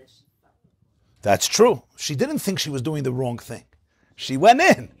 That's true. She didn't think she was doing the wrong thing. She went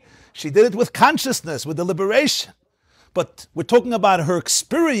in. She did it with consciousness, with deliberation. But we're talking about her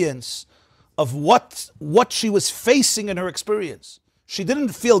experience of what she was facing in her experience. She didn't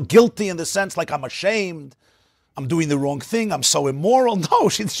feel guilty in the sense like, I'm ashamed, I'm doing the wrong thing, I'm so immoral. No,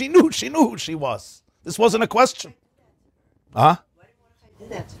 she knew who she was. This wasn't a question. Huh? Why did Mordechai do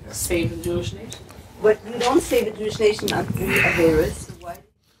that to her? Save the Jewish nation. But you don't save the Jewish nation on Averis, so why?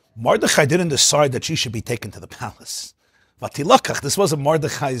 Mordechai didn't decide that she should be taken to the palace. Vatilakach, this wasn't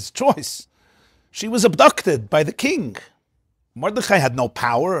Mordechai's choice. She was abducted by the king. Mordechai had no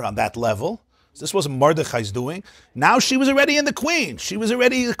power on that level. This wasn't Mordechai's doing. Now she was already in the queen. She was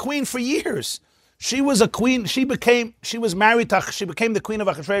already the queen for years. She was a queen. She became the queen of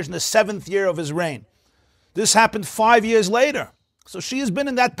Achashverosh in the 7th year of his reign. This happened 5 years later. So she has been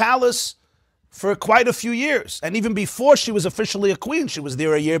in that palace for quite a few years. And even before she was officially a queen, she was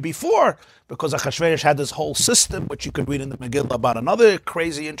there a year before, because Achashverosh had this whole system, which you could read in the Megillah about another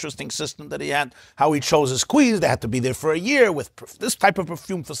crazy, interesting system that he had, how he chose his queens. They had to be there for a year with this type of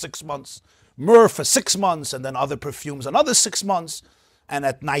perfume for 6 months, myrrh for 6 months, and then other perfumes another 6 months. And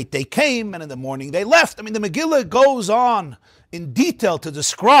at night they came, and in the morning they left. I mean, the Megillah goes on in detail to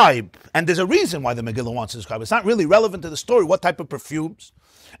describe, and there's a reason why the Megillah wants to describe. It's not really relevant to the story, what type of perfumes,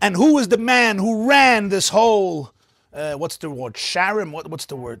 and who was the man who ran this whole, what's the word, Sharim, what's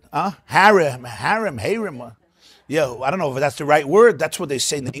the word, harem. Yeah, I don't know if that's the right word. That's what they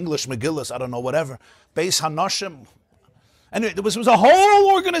say in the English Megillahs, I don't know, whatever. Beis Hanoshim. And there was a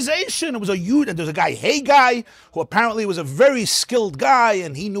whole organization. It was a youth, and there's a guy, Haggai, who apparently was a very skilled guy,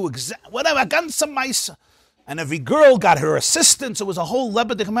 and he knew exactly, whatever, and every girl got her assistants. It was a whole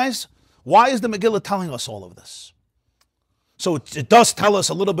lebedik meis. Why is the Megillah telling us all of this? So it does tell us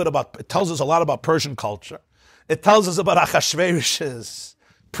a little bit about, it tells us a lot about Persian culture. It tells us about Achashverosh's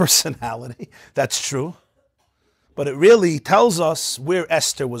personality. That's true. But it really tells us where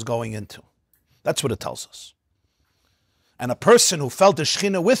Esther was going into. That's what it tells us. And a person who felt the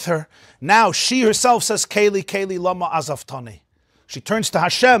Shechina with her, now she herself says, Keli, Keli, lama azaftani. She turns to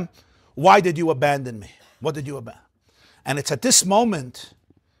Hashem, why did you abandon me? What did you abandon? And it's at this moment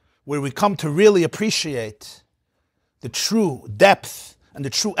where we come to really appreciate the true depth and the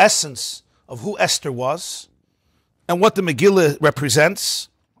true essence of who Esther was and what the Megillah represents.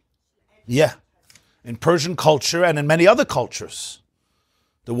 Yeah, in Persian culture and in many other cultures.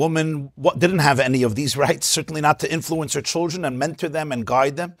 The woman didn't have any of these rights, certainly not to influence her children and mentor them and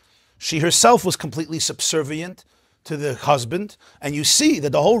guide them. She herself was completely subservient to the husband. And you see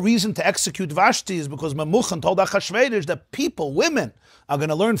that the whole reason to execute Vashti is because Memuchan told Achashverosh that people, women, are going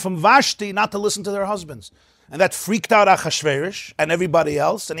to learn from Vashti not to listen to their husbands. And that freaked out Achashverosh and everybody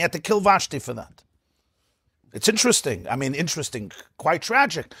else, and he had to kill Vashti for that. It's interesting. I mean, interesting, quite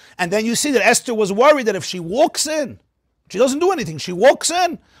tragic. And then you see that Esther was worried that if she walks in, she doesn't do anything. She walks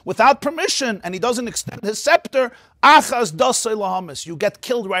in without permission, and he doesn't extend his scepter. Achaz dasei lahamis. You get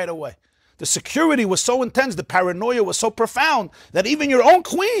killed right away. The security was so intense, the paranoia was so profound, that even your own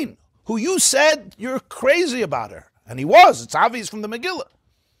queen, who you said you're crazy about her, and he was, it's obvious from the Megillah.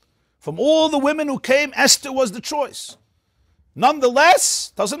 From all the women who came, Esther was the choice.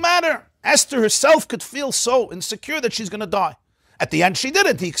 Nonetheless, doesn't matter. Esther herself could feel so insecure that she's going to die. At the end, she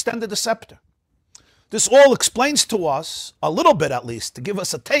didn't. He extended the scepter. This all explains to us, a little bit at least, to give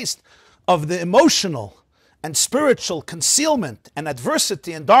us a taste of the emotional and spiritual concealment and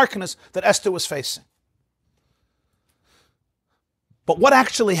adversity and darkness that Esther was facing. But what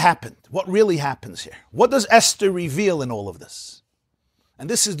actually happened? What really happens here? What does Esther reveal in all of this? And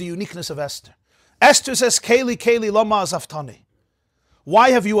this is the uniqueness of Esther. Esther says, Keli, Keli, lama azaftani.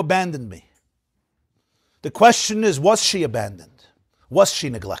 Why have you abandoned me? The question is, was she abandoned? Was she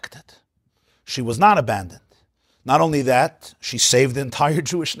neglected? She was not abandoned. Not only that, she saved the entire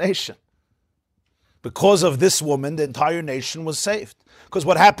Jewish nation. Because of this woman, the entire nation was saved. Because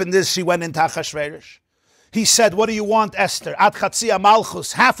what happened is she went into Achashverosh. He said, what do you want, Esther? Ad chatzia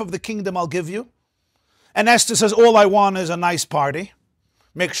malchus, half of the kingdom I'll give you. And Esther says, all I want is a nice party.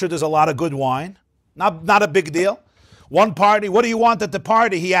 Make sure there's a lot of good wine. Not a big deal. One party, what do you want at the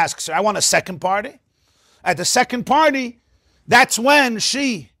party? He asks her, I want a second party. At the second party, that's when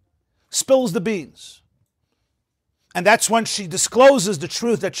she spills the beans. And that's when she discloses the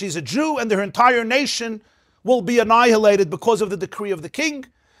truth that she's a Jew and her entire nation will be annihilated because of the decree of the king.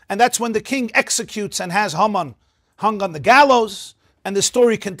 And that's when the king executes and has Haman hung on the gallows. And the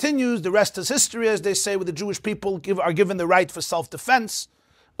story continues. The rest is history, as they say, where the Jewish people are given the right for self-defense.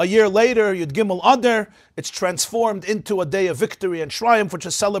 A year later, Yud Gimel Adar, it's transformed into a day of victory and triumph, which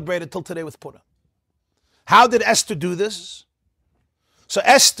is celebrated till today with Purim. How did Esther do this? So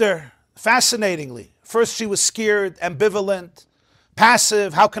Esther, fascinatingly, first she was scared, ambivalent,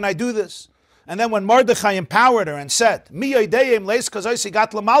 passive. How can I do this? And then when Mordechai empowered her and said,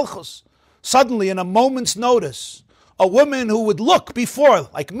 suddenly, in a moment's notice, a woman who would look before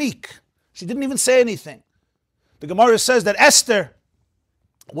like meek, she didn't even say anything. The Gemara says that Esther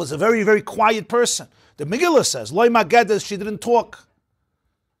was a very, very quiet person. The Megillah says, Loi Magedes, she didn't talk.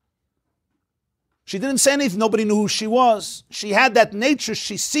 She didn't say anything. Nobody knew who she was. She had that nature.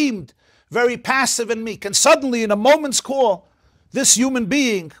 She seemed very passive and meek. And suddenly, in a moment's call, this human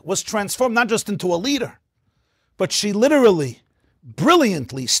being was transformed not just into a leader, but she literally,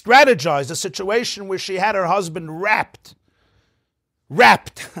 brilliantly strategized a situation where she had her husband wrapped,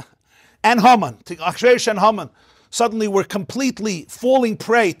 and Haman, Achashverosh and Haman, suddenly were completely falling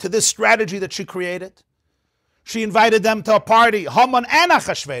prey to this strategy that she created. She invited them to a party. Haman and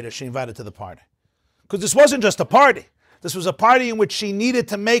Achashverosh she invited to the party. Because this wasn't just a party. This was a party in which she needed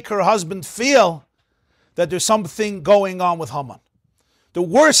to make her husband feel that there's something going on with Haman. The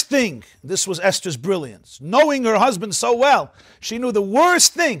worst thing, this was Esther's brilliance, knowing her husband so well, she knew the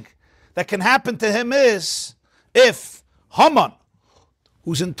worst thing that can happen to him is if Haman,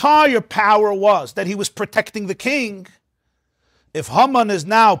 whose entire power was that he was protecting the king, if Haman is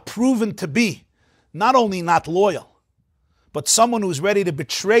now proven to be not only not loyal, but someone who's ready to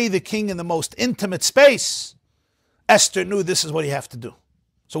betray the king in the most intimate space, Esther knew this is what you have to do.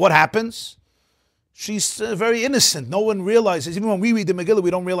 So what happens? She's very innocent. No one realizes, even when we read the Megillah,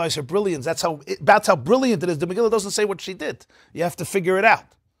 we don't realize her brilliance. That's how brilliant it is. The Megillah doesn't say what she did. You have to figure it out.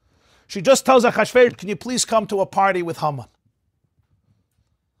 She just tells Achashverosh, can you please come to a party with Haman?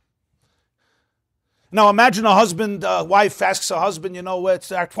 Now imagine a wife asks her husband,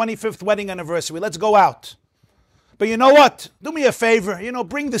 it's our 25th wedding anniversary. Let's go out. But you know what? Do me a favor.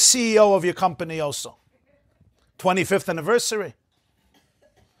 Bring the CEO of your company also. 25th anniversary.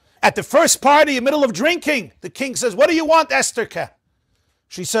 At the first party, in the middle of drinking, the king says, what do you want, Esther?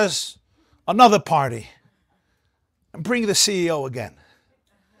 She says, another party. And bring the CEO again.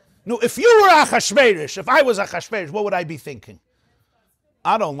 No, if you were Achashverosh, if I was Achashverosh, what would I be thinking?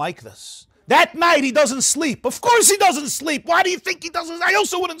 I don't like this. That night he doesn't sleep. Of course he doesn't sleep. Why do you think he doesn't? I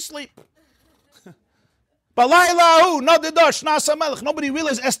also wouldn't sleep. Nobody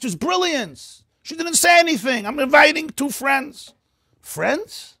realized Esther's brilliance. She didn't say anything. I'm inviting two friends.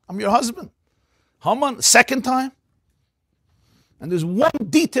 Friends? I'm your husband. Haman, second time. And there's one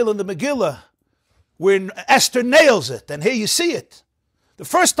detail in the Megillah where Esther nails it. And here you see it. The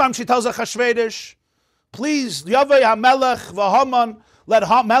first time she tells Achashverosh, please, Yavei HaMelech v'Haman, let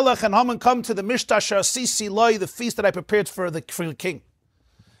Melech and Haman come to the Mishta Sisi Loi, the feast that I prepared for the king.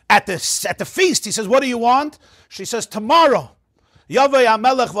 At the feast, he says, what do you want? She says, tomorrow, Yavei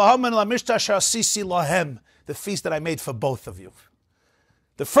HaMelech v'Haman la Mishta Sisi Lohem, the feast that I made for both of you.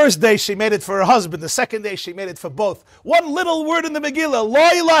 The first day she made it for her husband. The second day she made it for both. One little word in the Megillah,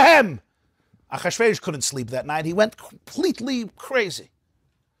 Loi Lahem. Achashverosh couldn't sleep that night. He went completely crazy.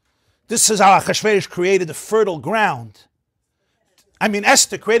 This is how Achashverosh created the fertile ground.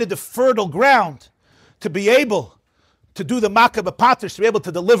 Esther created the fertile ground to be able to do the Makkah B'Patish, to be able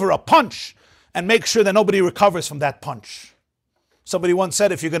to deliver a punch and make sure that nobody recovers from that punch. Somebody once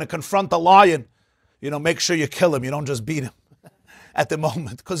said, if you're going to confront a lion, make sure you kill him. You don't just beat him at the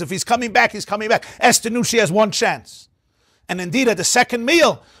moment. Because if he's coming back, he's coming back. Esther knew she has one chance. And indeed, at the second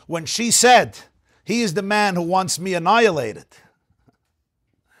meal, when she said, he is the man who wants me annihilated,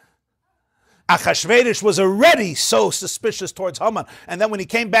 Achashverosh was already so suspicious towards Haman. And then when he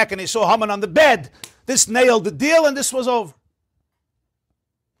came back and he saw Haman on the bed, this nailed the deal and this was over.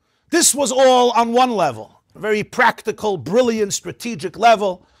 This was all on one level, a very practical, brilliant, strategic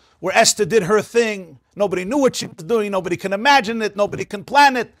level, where Esther did her thing. Nobody knew what she was doing. Nobody can imagine it. Nobody can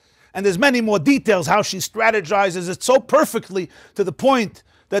plan it. And there's many more details how she strategizes it so perfectly to the point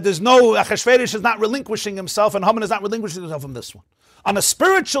that Achashverosh is not relinquishing himself and Haman is not relinquishing himself from this one. On a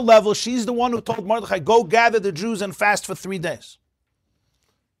spiritual level, she's the one who told Mordechai, go gather the Jews and fast for 3 days.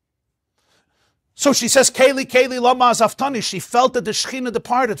 So she says, Keli, lama azaftani. She felt that the Shekhinah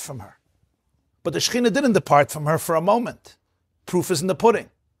departed from her. But the Shekhinah didn't depart from her for a moment. Proof is in the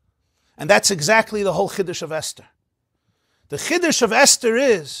pudding. And that's exactly the whole Chiddush of Esther. The Chiddush of Esther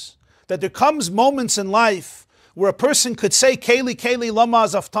is that there comes moments in life where a person could say, Keli, lama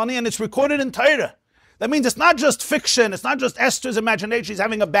azaftani, and it's recorded in Torah, That means it's not just fiction, it's not just Esther's imagination, she's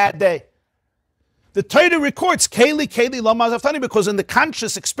having a bad day. The Torah records, Keli lama azaftani, because in the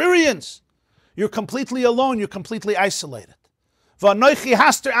conscious experience, you're completely alone, you're completely isolated. And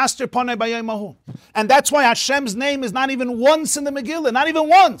that's why Hashem's name is not even once in the Megillah, not even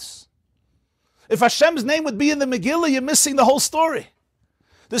once. If Hashem's name would be in the Megillah, you're missing the whole story.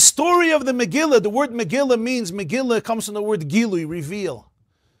 The story of the Megillah, the word Megillah means, Megillah comes from the word Gilui, reveal.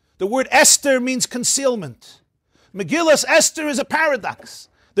 The word Esther means concealment. Megillah's Esther is a paradox,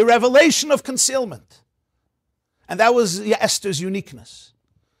 the revelation of concealment. And that was Esther's uniqueness.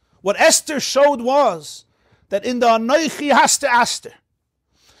 What Esther showed was that in the Anoichi Haster Aster,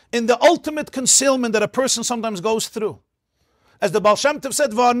 in the ultimate concealment that a person sometimes goes through, as the Baal Shem Tov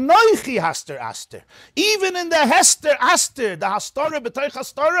said, V'anoichi Haster Aster, even in the Hester Aster, the Hastara B'toich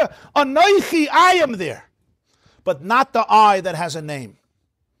Hastara, Anoichi, I am there, but not the I that has a name.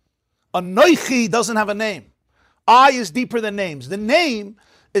 Anoichi doesn't have a name. I is deeper than names. The name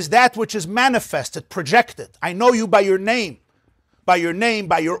is that which is manifested, projected. I know you by your name, by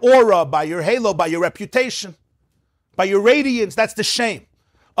your aura, by your halo, by your reputation, by your radiance. That's the shame.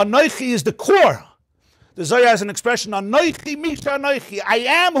 Anoichi is the core. The Zohar has an expression, Anoichi Misha Anoichi, I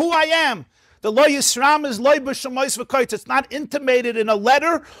am who I am. The Lo Yisram is Lo B'Shemois V'Koitz. It's not intimated in a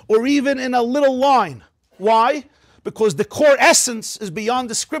letter or even in a little line. Why? Because the core essence is beyond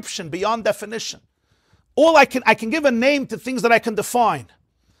description, beyond definition. All I can give a name to things that I can define.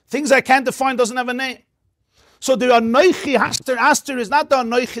 Things I can't define doesn't have a name. So the Anoichi Haster Aster is not the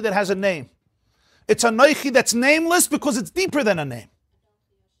Anoichi that has a name. It's Anoichi that's nameless because it's deeper than a name.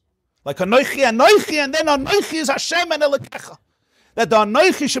 Like Anoichi, Anoichi, and then Anoichi is Hashem and Elekecha. That the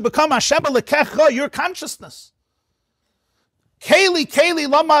Anoichi should become Hashem Elekecha, your consciousness. Keli,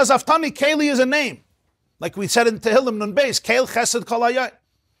 Lama Azaftani, Keli is a name. Like we said in Tehillim Nun Beis, Kel Chesed Kol Hayai.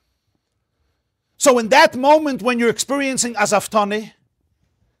 So in that moment when you're experiencing Azaftani,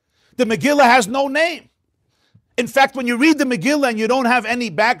 the Megillah has no name. In fact, when you read the Megillah and you don't have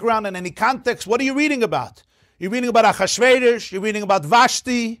any background and any context, what are you reading about? You're reading about Achashverosh, you're reading about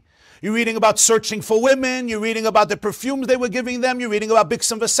Vashti, you're reading about searching for women, you're reading about the perfumes they were giving them, you're reading about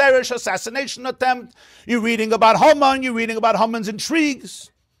Bixen Viserys, assassination attempt, you're reading about Haman, you're reading about Haman's intrigues.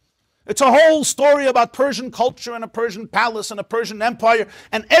 It's a whole story about Persian culture and a Persian palace and a Persian empire,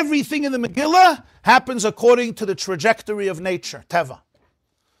 and everything in the Megillah happens according to the trajectory of nature, Teva.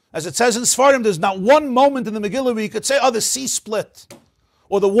 As it says in Sfarim, there's not one moment in the Megillah where you could say, oh, the sea split,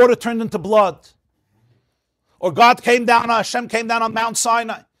 or the water turned into blood, or God came down, Hashem came down on Mount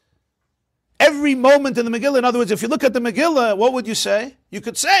Sinai. Every moment in the Megillah, in other words, if you look at the Megillah, what would you say? You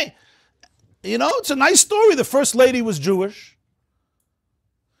could say, it's a nice story. The first lady was Jewish.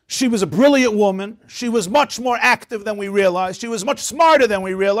 She was a brilliant woman. She was much more active than we realized. She was much smarter than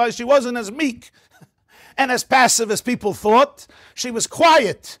we realized. She wasn't as meek and as passive as people thought. She was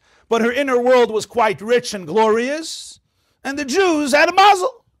quiet, but her inner world was quite rich and glorious. And the Jews had a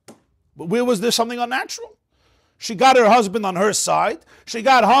mazel. But where was there something unnatural? She got her husband on her side. She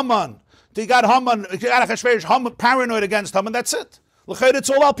got Haman. She got Achashverosh, Haman paranoid against Haman. That's it. It's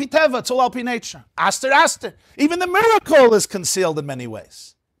all al pi teva. It's all al pi nature. Aster. Even the miracle is concealed in many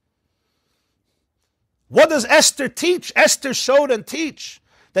ways. What does Esther teach? Esther showed and teach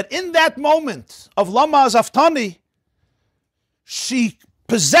that in that moment of Lama Azaftani, she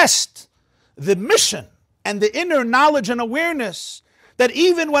possessed the mission and the inner knowledge and awareness that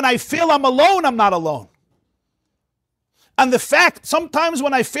even when I feel I'm alone, I'm not alone. And the fact, sometimes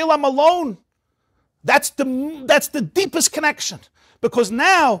when I feel I'm alone, that's the deepest connection. Because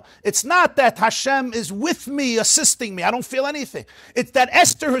now, it's not that Hashem is with me, assisting me. I don't feel anything. It's that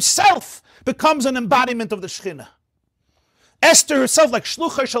Esther herself becomes an embodiment of the Shekhinah. Esther herself, like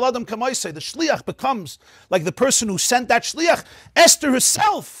Shluchah Shaladam Kamaisei, the Shliach becomes like the person who sent that Shliach. Esther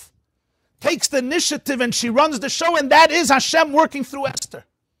herself takes the initiative and she runs the show, and that is Hashem working through Esther.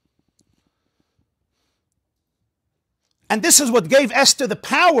 And this is what gave Esther the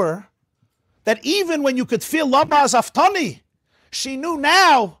power that even when you could feel Lama Azaftani, she knew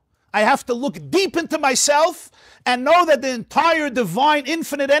now I have to look deep into myself and know that the entire divine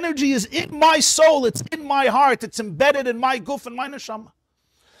infinite energy is in my soul, it's in my heart, it's embedded in my guf and my neshama.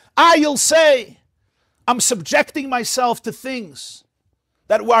 You'll say, I'm subjecting myself to things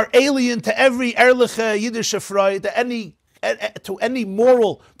that are alien to every ehrliche Yiddish Freud, to any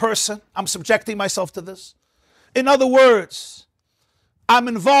moral person. I'm subjecting myself to this. In other words, I'm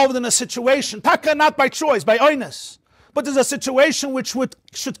involved in a situation, taka not by choice, by oinus, but there's a situation which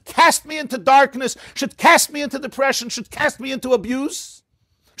should cast me into darkness, should cast me into depression, should cast me into abuse,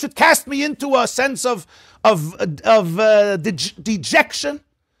 should cast me into a sense of dejection.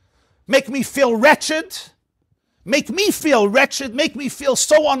 make me feel wretched, make me feel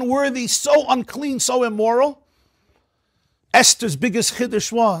so unworthy, so unclean, so immoral. Esther's biggest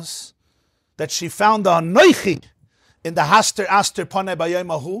chiddush was that she found the anoichi in the Haster Aster Panei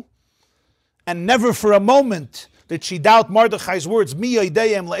Bayemahu, and never for a moment did she doubt Mordechai's words, Mi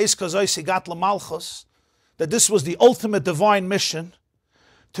Yodeim Le'eska Zoysigat L'Malchus, that this was the ultimate divine mission,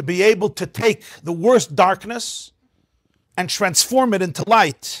 to be able to take the worst darkness and transform it into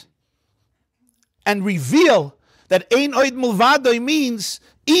light, and reveal that Ein Oid Mulvadoi means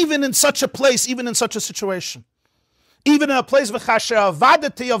even in such a place, even in such a situation, even in a place v'chasher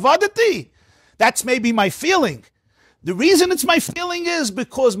avadati, that's maybe my feeling. The reason it's my feeling is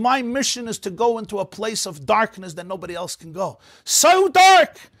because my mission is to go into a place of darkness that nobody else can go. So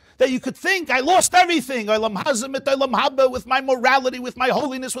dark that you could think I lost everything. Olam hazamit, olam haba, with my morality, with my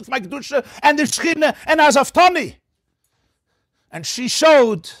holiness, with my kedusha, and the shechina, and azaftani. And she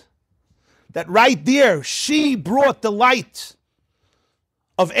showed that right there, she brought the light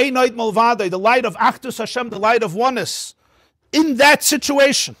of Einoid Mulvadai, the light of Achdus Hashem, the light of oneness, in that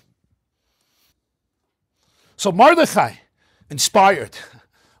situation. So Mordechai inspired,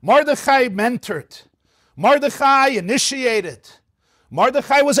 Mordechai mentored, Mordechai initiated,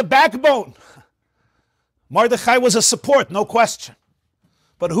 Mordechai was a backbone, Mordechai was a support, no question.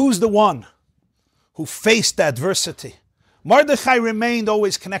 But who's the one who faced the adversity? Mordechai remained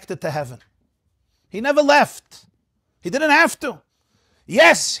always connected to heaven. He never left. He didn't have to.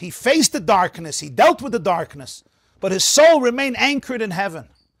 Yes, he faced the darkness, he dealt with the darkness, but his soul remained anchored in heaven.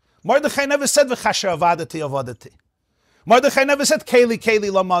 Mordechai never said, V'chasher avadati avadati. Mordechai never said, Keli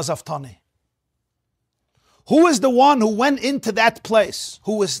keli lama zaftani. Who is the one who went into that place?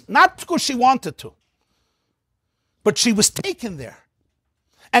 Who was, not because she wanted to, but she was taken there.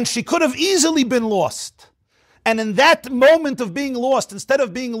 And she could have easily been lost. And in that moment of being lost, instead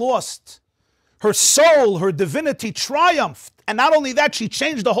of being lost, her soul, her divinity triumphed. And not only that, she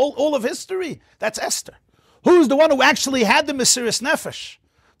changed all of history. That's Esther. Who's the one who actually had the mesmerizing nefesh?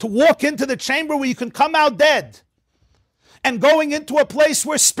 To walk into the chamber where you can come out dead, and going into a place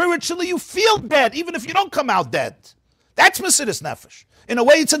where spiritually you feel dead, even if you don't come out dead. That's mesmerizing nefesh. In a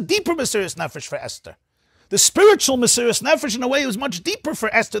way, it's a deeper mesmerizing nefesh for Esther. The spiritual mesmerizing nefesh, in a way, was much deeper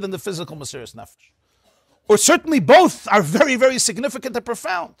for Esther than the physical mesmerizing nefesh. Or certainly both are very, very significant and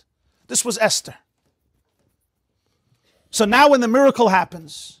profound. This was Esther. So now when the miracle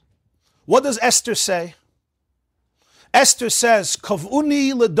happens, what does Esther say? Esther says,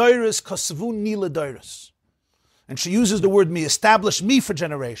 Kavuni ledoiris, kasvuni ledoiris. And she uses the word me, establish me for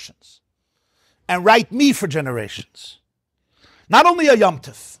generations. And write me for generations. Not only a Yom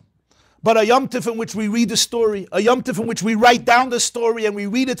Tov, but a Yom Tov in which we read the story, a Yom Tov in which we write down the story and we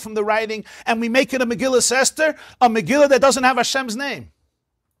read it from the writing, and we make it a Megillah Esther, a Megillah that doesn't have Hashem's name.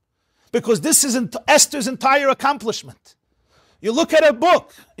 Because this is Esther's entire accomplishment. You look at a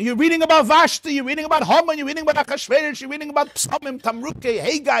book, you're reading about Vashti, you're reading about Haman, you're reading about Achashverosh, you're reading about Psamim, Tamruke,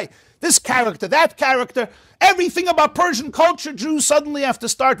 Haggai, this character, that character, everything about Persian culture. Jews suddenly have to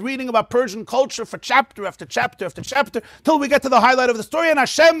start reading about Persian culture for chapter after chapter after chapter, till we get to the highlight of the story, and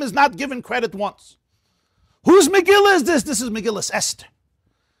Hashem is not given credit once. Whose Megillah is this? This is Megillah's Esther.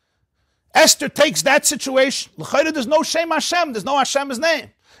 Esther takes that situation, there's no Shem Hashem, there's no Hashem's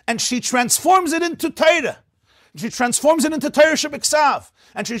name, and she transforms it into Torah. She transforms it into Torah Shebiksav,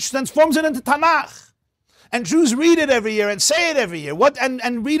 and she transforms it into Tanakh. And Jews read it every year and say it every year.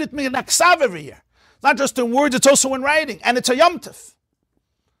 And read it in Aksav every year. Not just in words, it's also in writing. And it's a Yom Tov.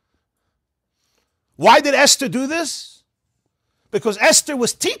 Why did Esther do this? Because Esther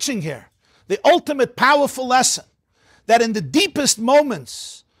was teaching here the ultimate powerful lesson, that in the deepest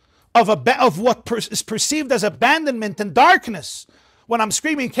moments of what is perceived as abandonment and darkness, when I'm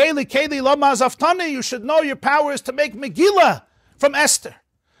screaming, Keli, Keli, Lama Zaftani, you should know your power is to make Megillah from Esther.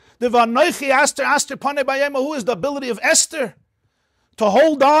 The Vanoichi Esther, Esther Panei Bayemahu is the ability of Esther to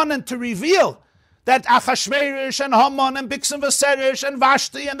hold on and to reveal that Achashverosh and Haman and Bixen Vaseresh and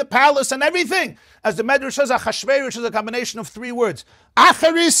Vashti and the palace and everything. As the Medrash says, Achashverosh is a combination of three words.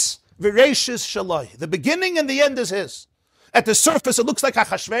 Acharis Virashis Shaloi. The beginning and the end is his. At the surface, it looks like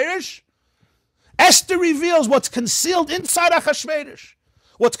Achashverosh. Esther reveals what's concealed inside Achashverosh.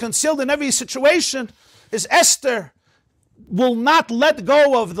 What's concealed in every situation is Esther will not let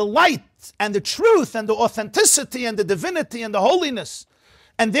go of the light and the truth and the authenticity and the divinity and the holiness,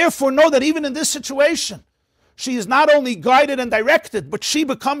 and therefore know that even in this situation, she is not only guided and directed, but she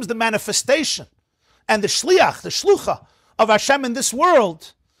becomes the manifestation and the shliach, the shlucha of Hashem in this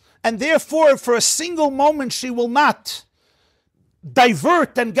world, and therefore for a single moment she will not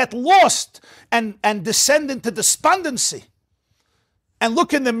divert and get lost and descend into despondency and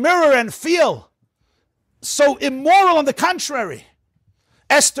look in the mirror and feel so immoral. On the contrary,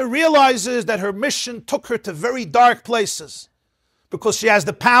 Esther realizes that her mission took her to very dark places because she has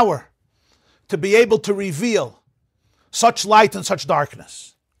the power to be able to reveal such light and such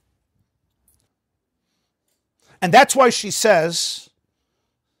darkness. And that's why she says,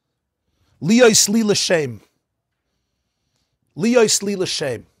 Liyos li l'shem. Liyos li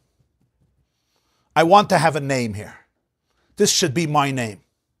l'shem. I want to have a name here. This should be my name.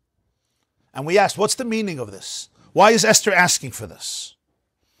 And we asked, what's the meaning of this? Why is Esther asking for this?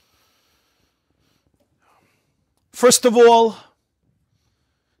 First of all,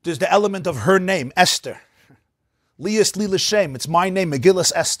 there's the element of her name, Esther. Liyos li l'shem. It's my name,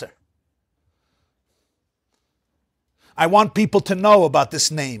 Megillas Esther. I want people to know about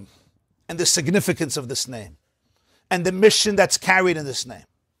this name and the significance of this name and the mission that's carried in this name.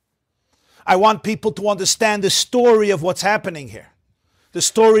 I want people to understand the story of what's happening here. The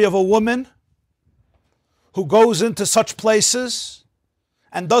story of a woman who goes into such places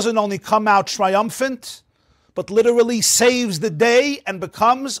and doesn't only come out triumphant, but literally saves the day and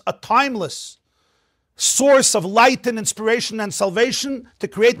becomes a timeless source of light and inspiration and salvation to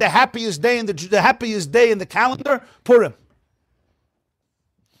create the happiest day in the happiest day in the calendar, Purim.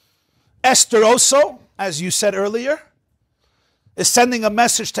 Esther also, as you said earlier, is sending a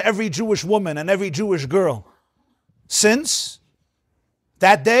message to every Jewish woman and every Jewish girl. Since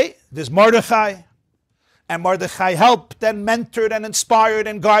that day, there's Mordechai, and Mordechai helped and mentored and inspired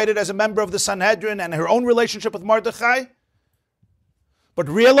and guided as a member of the Sanhedrin and her own relationship with Mordechai. But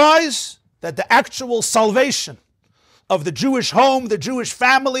realize that the actual salvation of the Jewish home, the Jewish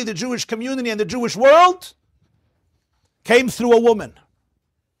family, the Jewish community, and the Jewish world came through a woman.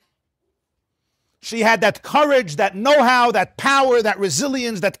 She had that courage, that know-how, that power, that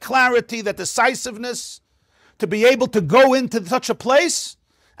resilience, that clarity, that decisiveness to be able to go into such a place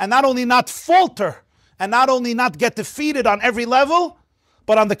and not only not falter and not only not get defeated on every level,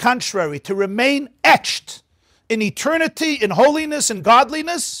 but on the contrary, to remain etched in eternity, in holiness, in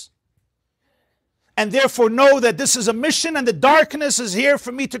godliness, and therefore know that this is a mission and the darkness is here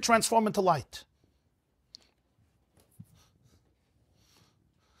for me to transform into light.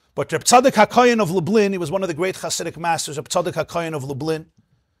 But Reb Tzadok HaKohen of Lublin, he was one of the great Hasidic masters, Reb Tzadok HaKohen of Lublin.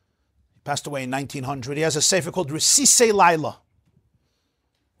 He passed away in 1900. He has a sefer called Resisei Laila.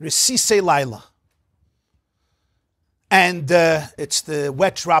 Resisei Laila. And it's the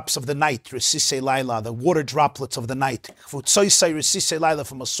wet drops of the night, Resisei Laila, the water droplets of the night. Futsoisei Resisei Laila,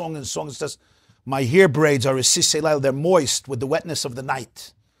 from a song in songs, it says, my hair braids are Resisei Laila, they're moist with the wetness of the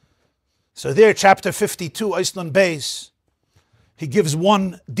night. So there, chapter 52, Oisnon Beis, he gives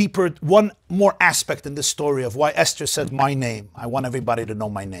one more aspect in this story of why Esther said, my name. I want everybody to know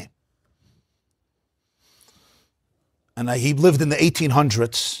my name. And he lived in the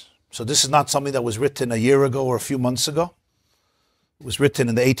 1800s. So this is not something that was written a year ago or a few months ago. It was written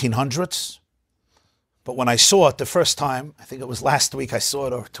in the 1800s. But when I saw it the first time, I think it was last week I saw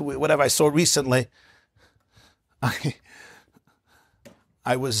it, or whatever I saw it recently,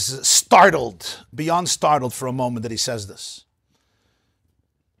 I was startled, beyond startled for a moment that he says this.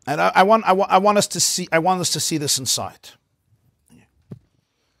 And I want us to see this inside.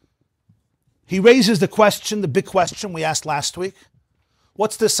 He raises the question, the big question we asked last week.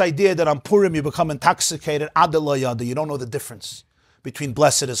 What's this idea that on Purim you become intoxicated? Adalayada, you don't know the difference between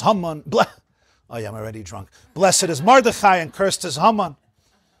blessed is Haman. Oh yeah, I'm already drunk. Blessed is Mordechai and cursed is Haman.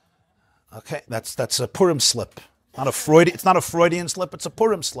 Okay, that's a Purim slip. It's not a Freudian slip, it's a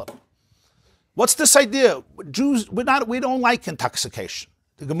Purim slip. What's this idea? Jews, we don't like intoxication.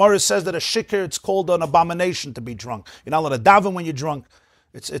 The Gemara says that a shikr, it's called an abomination to be drunk. You're not allowed to daven when you're drunk.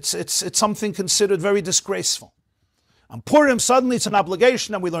 It's something considered very disgraceful. On Purim, suddenly it's an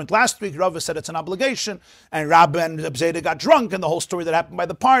obligation, and we learned last week, Rava said it's an obligation, and Rabbi and Zayda got drunk, and the whole story that happened by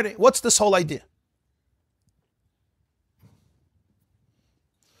the party. What's this whole idea?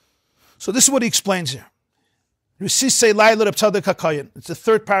 So this is what he explains here. It's the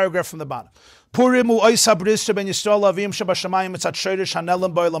third paragraph from the bottom. Purim u'ois habris sheben Yisrael avim shebashamayim etzat shoresh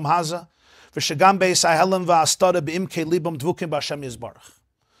hanelam ba'olam haza v'shegam beis hahelam va'astara be'imkei libam dvukim b'Hashem Yisbarach.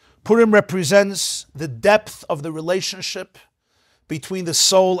 Purim represents the depth of the relationship between the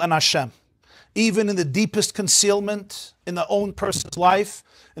soul and Hashem. Even in the deepest concealment in the own person's life,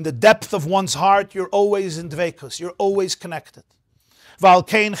 in the depth of one's heart, you're always in dveikus, you're always connected.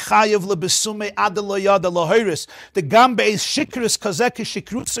 Valkein chayev lebesume adalayada lahiris. The gambe is shikris kazeki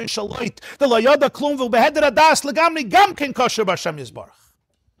shikrutse shaloit. The layada klum v'beheder adas legamni gamken kosher b'Hashem Yisbarach.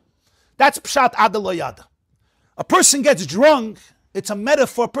 That's pshat adalayada. A person gets drunk. It's a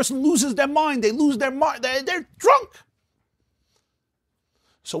metaphor. A person loses their mind. They lose their mind. They're drunk.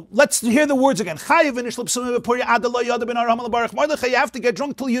 So let's hear the words again. You have to get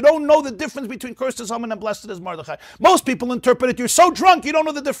drunk till you don't know the difference between cursed is Haman and blessed is Mordechai. Most people interpret it, you're so drunk you don't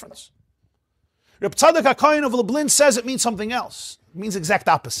know the difference. Reb Tzadok HaKohen of Lublin says it means something else. It means exact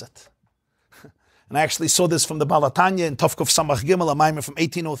opposite. And I actually saw this from the Balatanya in Tovkov Samach Gimel, a Maimer from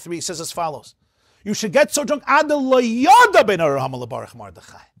 1803. It says as follows. You should get so drunk.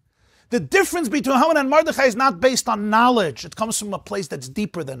 The difference between Haman and Mordechai is not based on knowledge. It comes from a place that's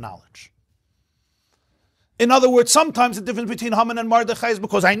deeper than knowledge. In other words, sometimes the difference between Haman and Mordechai is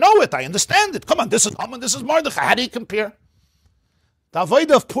because I know it, I understand it. Come on, this is Haman, this is Mordechai. How do you compare? The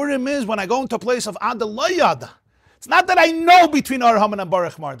avodah of Purim is when I go into a place of Ada Lo Yada. It's not that I know between Ar Haman and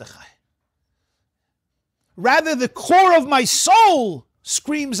Baruch Mordechai. Rather, the core of my soul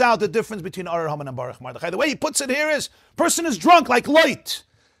screams out the difference between Ar Haman and Baruch Mordechai. The way he puts it here is, person is drunk like light.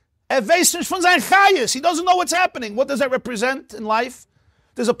 He doesn't know what's happening. What does that represent in life?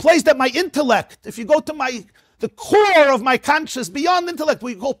 There's a place that my intellect, if you go to the core of my conscious, beyond intellect,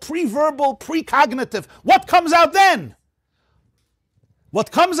 we go pre-verbal, pre-cognitive. What comes out then?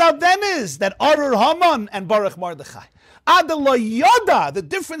 What comes out then is that Arur Haman and Baruch Mordechai. Adela Yoda, the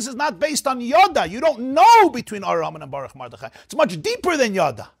difference is not based on Yoda. You don't know between Arur Haman and Baruch Mordechai. It's much deeper than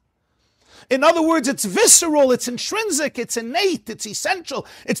Yoda. In other words, it's visceral, it's intrinsic, it's innate, it's essential,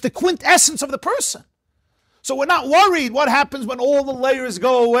 it's the quintessence of the person. So we're not worried what happens when all the layers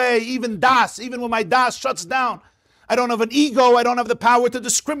go away, even when my das shuts down. I don't have an ego, I don't have the power to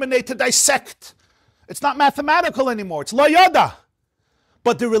discriminate, to dissect. It's not mathematical anymore, it's lo yada.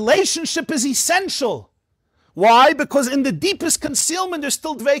 But the relationship is essential. Why? Because in the deepest concealment, there's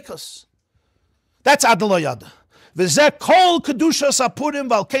still dveikus. That's ad lo yada. That's the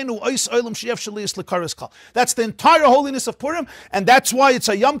entire holiness of Purim, and that's why it's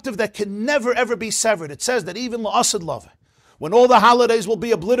a Yom Tov that can never ever be severed. It says that even La'asad Love, when all the holidays will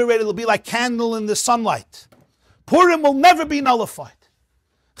be obliterated, it'll be like candle in the sunlight. Purim will never be nullified.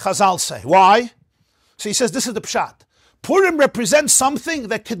 Chazal say. Why? So he says this is the pshat. Purim represents something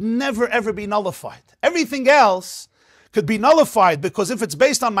that could never ever be nullified. Everything else could be nullified because if it's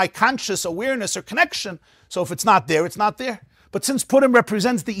based on my conscious awareness or connection, so if it's not there, it's not there. But since Purim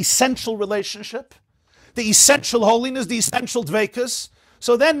represents the essential relationship, the essential holiness, the essential dveikus,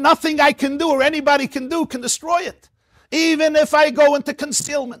 so then nothing I can do or anybody can do can destroy it. Even if I go into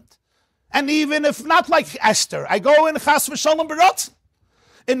concealment. And even if not like Esther, I go in chas v'shalom b'rotz.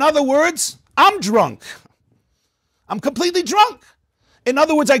 In other words, I'm drunk. I'm completely drunk. In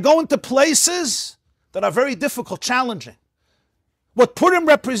other words, I go into places that are very difficult, challenging. What Purim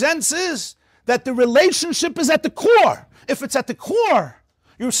represents is that the relationship is at the core. If it's at the core,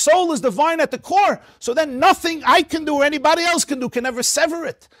 your soul is divine at the core, so then nothing I can do or anybody else can do can ever sever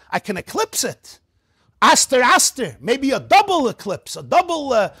it. I can eclipse it. Aster, maybe a double eclipse, a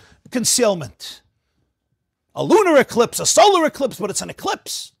double concealment. A lunar eclipse, a solar eclipse, but it's an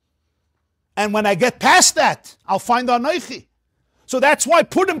eclipse. And when I get past that, I'll find Anoichi. So that's why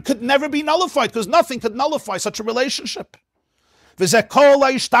Purim could never be nullified, because nothing could nullify such a relationship. Esther,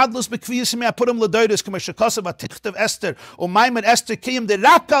 Esther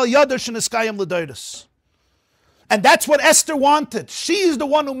and that's what Esther wanted. She is the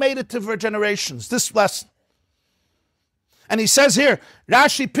one who made it to her generations, this lesson. And he says here,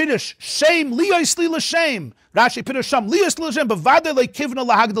 Rashi Pirush, shame, liyos li l'shem. Rashi Pirush, sham, liyos li l'shem, bevade le kivna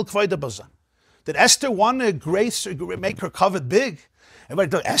lahagdil kvoida baza. Did Esther want to grace or make her covet big?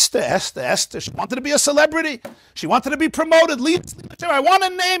 Everybody thought, Esther. She wanted to be a celebrity. She wanted to be promoted. I want a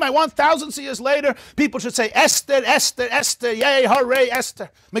name. I want thousands of years later, people should say, Esther, yay, hooray,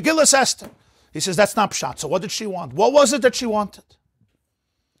 Esther. Megillus Esther. He says, that's not pshat. So what did she want? What was it that she wanted?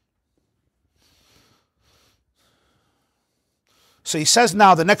 So he says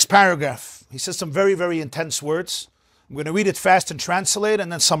now, the next paragraph, he says some very, very intense words. I'm going to read it fast and translate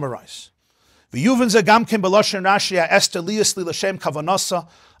and then summarize. V'yuven ze gam ken b'loshen Rashi Esther liyas li l'shem kavanasa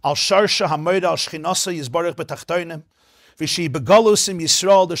al sharsha hamoida al shchinasa yizbarach betachtoinim v'shi begolus im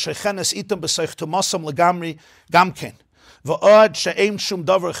Yisrael the shechenes itam b'seich tumasam legamri gam ken v'od she'em shum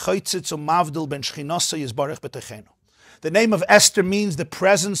davar chaytzitz mavdil ben shchinasa yizbarach betachenu. The name of Esther means the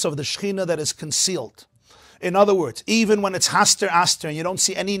presence of the Shechina that is concealed. In other words, even when it's Haster Aster and you don't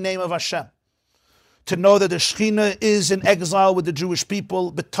see any name of Hashem, to know that the Shechina is in exile with the Jewish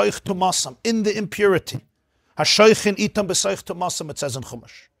people, b'toich tumasam, in the impurity. Hashoichin itam b'soich tumasam, it says in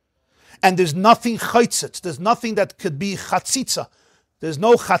Chumash. And there's nothing chaitzitz, there's nothing that could be chatzitza. There's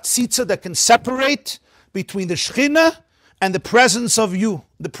no chatzitza that can separate between the Shechina and the presence of you,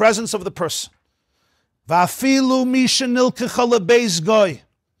 the presence of the person. Va'afilu misha nilkecha lebeis goy.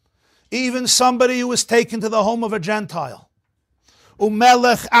 Even somebody who was taken to the home of a Gentile.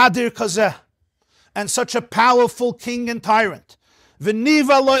 Umelech adir kazeh, and such a powerful king and tyrant.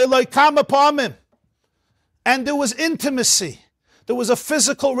 V'niva lo Eloi kama pa'amim, and there was intimacy. There was a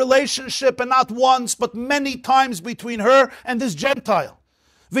physical relationship, and not once, but many times between her and this Gentile.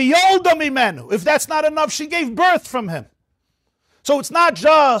 V'yolda mimenu. If that's not enough, she gave birth from him. So it's not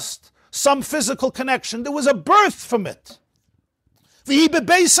just some physical connection. There was a birth from it. V'hi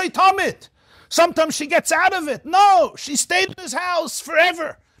bebeisei tamid. Sometimes she gets out of it. No, she stayed in his house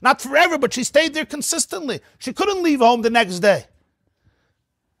forever. Not forever, but she stayed there consistently. She couldn't leave home the next day.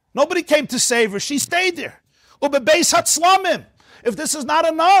 Nobody came to save her. She stayed there. Ubebeis hatzlamim. If this is not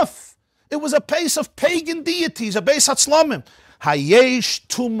enough, it was a place of pagan deities, a beis hatzlamim. Hayesh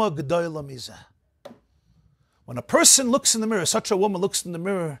tuma g'doyla mizeh. When a person looks in the mirror, such a woman looks in the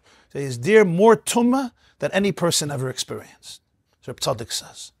mirror, is there more tumah than any person ever experienced? So Reb Tzaddik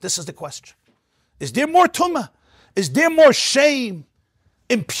says, this is the question. Is there more tumah? Is there more shame,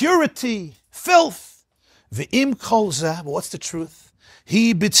 impurity, filth? Ve'im kol zeh, but what's the truth?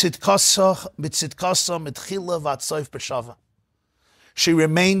 Hi b'tzidkasa mitchila v'atzoif b'shava. She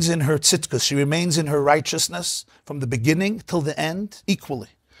remains in her tzidkas, she remains in her righteousness from the beginning till the end, equally.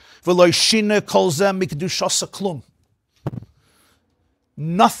 Nothing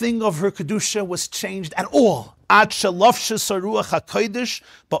of her kedusha was changed at all. Not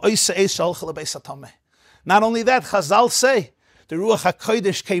only that, Chazal say, the Ruach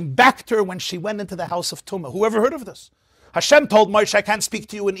HaKodesh came back to her when she went into the house of Tumah. Who ever heard of this? Hashem told Moshe, I can't speak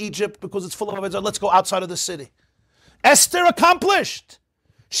to you in Egypt because it's full of Avodah. Let's go outside of the city. Esther accomplished.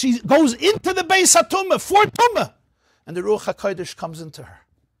 She goes into the Beis HaTumah, for Tumah, and the Ruach HaKodesh comes into her.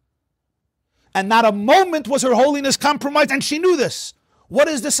 And not a moment was her holiness compromised, and she knew this. What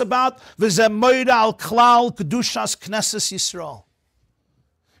is this about? V'zemoida al klal kedushas knesses Yisrael.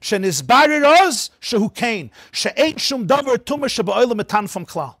 Shenizbarir oz shehu kain. She'ein shum davar tumah sheba'olam metan from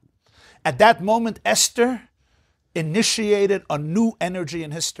klal. At that moment, Esther initiated a new energy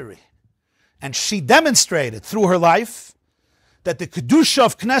in history. And she demonstrated through her life that the kedusha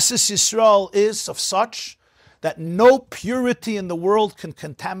of Knesset Yisrael is of such that no purity in the world can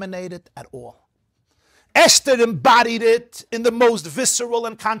contaminate it at all. Esther embodied it in the most visceral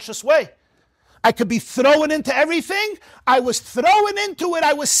and conscious way. I could be thrown into everything. I was thrown into it.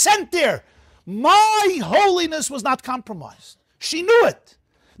 I was sent there. My holiness was not compromised. She knew it.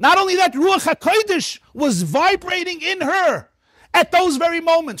 Not only that, Ruach HaKodesh was vibrating in her at those very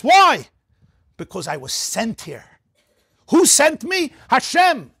moments. Why? Because I was sent here. Who sent me?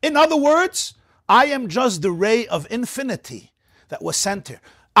 Hashem. In other words, I am just the ray of infinity that was sent here.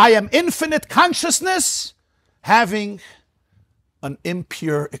 I am infinite consciousness having an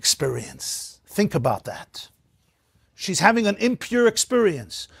impure experience. Think about that. She's having an impure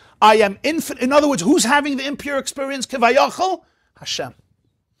experience. I am infinite. In other words, who's having the impure experience? Kivayachol? Hashem.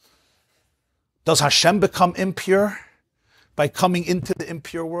 Does Hashem become impure by coming into the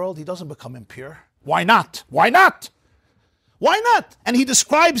impure world? He doesn't become impure. Why not? Why not? Why not? And he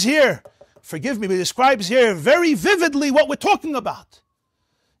describes here, forgive me, but he describes here very vividly what we're talking about.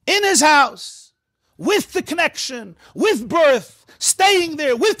 In his house, with the connection, with birth, staying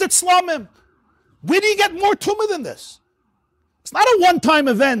there, with the tzlamim. Where do you get more tumah than this? It's not a one-time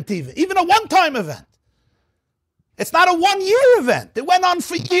event even a one-time event. It's not a one-year event. It went on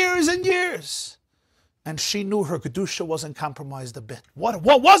for years and years. And she knew her kedusha wasn't compromised a bit. What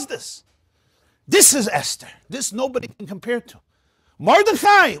was this? This is Esther. This nobody can compare to.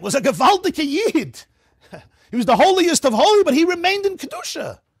 Mordechai was a gewaltige Yid. He was the holiest of holy, but he remained in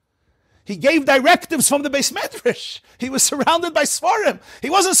kedusha. He gave directives from the Beis Medrash. He was surrounded by Svarim. He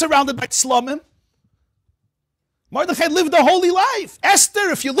wasn't surrounded by Tzlamim. Mordechai lived a holy life.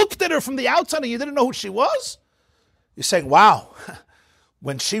 Esther, if you looked at her from the outside and you didn't know who she was, you're saying, wow,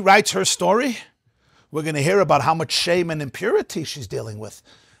 when she writes her story, we're going to hear about how much shame and impurity she's dealing with.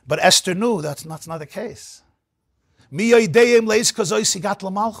 But Esther knew that's not the case.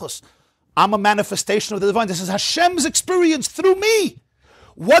 I'm a manifestation of the divine. This is Hashem's experience through me.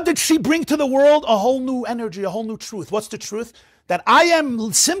 What did she bring to the world? A whole new energy, a whole new truth. What's the truth? That I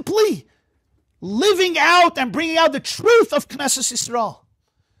am simply living out and bringing out the truth of Knesset Yisrael.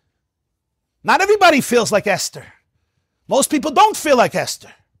 Not everybody feels like Esther. Most people don't feel like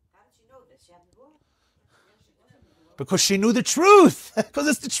Esther. How did you know this? You haven't worked. Because she knew the truth. Because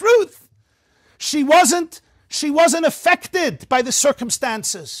it's the truth. She wasn't affected by the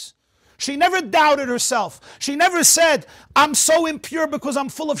circumstances. She never doubted herself. She never said, I'm so impure because I'm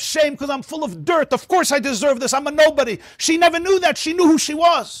full of shame, because I'm full of dirt. Of course I deserve this. I'm a nobody. She never knew that. She knew who she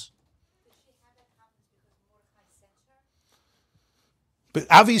was. But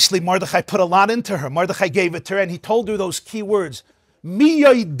obviously Mordechai put a lot into her. Mordechai gave it to her and he told her those key words. Mi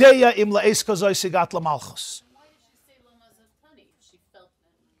yodeya im la'es kazoi sigat lamalchus. Why did she say Lama Zaftani? She felt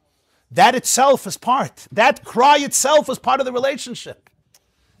that. That itself is part. That cry itself is part of the relationship.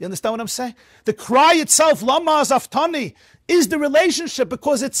 You understand what I'm saying? The cry itself, Lama Zaftani, is the relationship,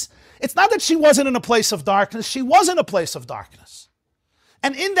 because it's not that she wasn't in a place of darkness. She was in a place of darkness.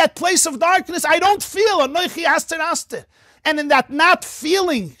 And in that place of darkness, I don't feel Anochi Aster Aster. And in that not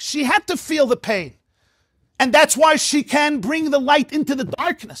feeling, she had to feel the pain. And that's why she can bring the light into the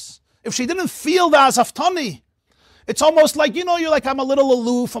darkness. If she didn't feel the Azaftani, it's almost like, you're like, I'm a little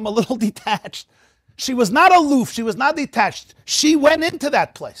aloof, I'm a little detached. She was not aloof, she was not detached. She went into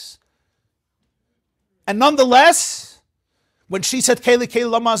that place. And nonetheless, when she said, Keli Keli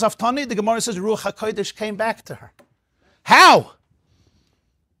Lama Azaftani, the Gemara says, Ruach HaKodesh came back to her. How?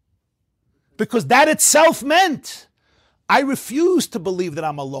 Because that itself meant, I refuse to believe that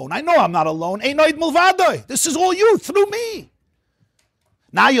I'm alone. I know I'm not alone. Einoid mulvadoi. This is all you, through me.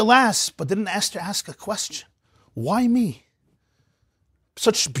 Now you'll ask, but didn't Esther ask a question? Why me?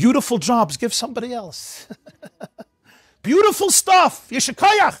 Such beautiful jobs, give somebody else. Beautiful stuff.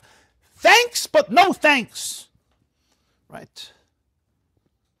 Yeshikoyach. Thanks, but no thanks. Right?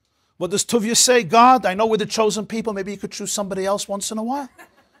 What does Tuvia say? God, I know we're the chosen people. Maybe you could choose somebody else once in a while.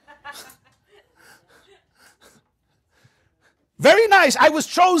 Very nice. I was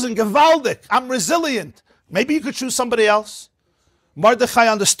chosen. Gewaldig. I'm resilient. Maybe you could choose somebody else. Mordechai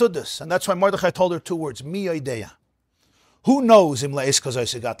understood this, and that's why Mordechai told her two words. Mi yodeya. Who knows?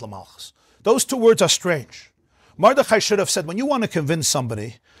 Those two words are strange. Mordechai should have said, when you want to convince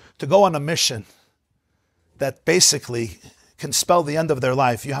somebody to go on a mission that basically can spell the end of their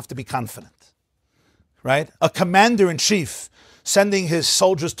life, you have to be confident. Right? A commander-in-chief sending his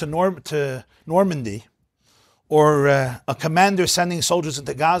soldiers to Normandy, or a commander sending soldiers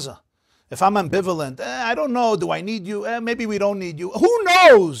into Gaza. If I'm ambivalent, I don't know, do I need you? Maybe we don't need you. Who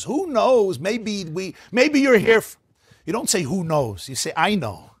knows? Who knows? Maybe you're here. You don't say who knows. You say, I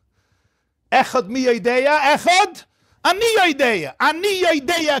know. Echad mi yodeya, echad ani yodeya. Ani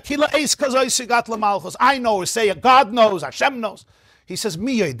yodeya ki la'es kazoi sigat lamalchus. I know, or say God knows, Hashem knows. He says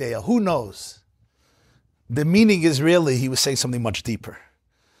mi yodeya, who knows? The meaning is really, he was saying something much deeper.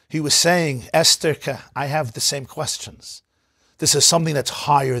 He was saying, Esther, I have the same questions. This is something that's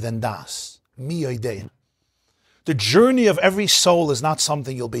higher than das. Mi yodeya. The journey of every soul is not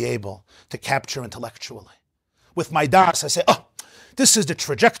something you'll be able to capture intellectually. With my das, I say, this is the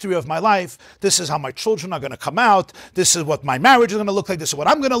trajectory of my life. This is how my children are going to come out. This is what my marriage is going to look like. This is what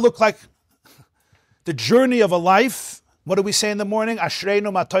I'm going to look like. The journey of a life, what do we say in the morning?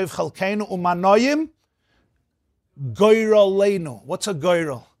 Ashreinu matov chalkeinu umanoyim goyrol leinu. What's a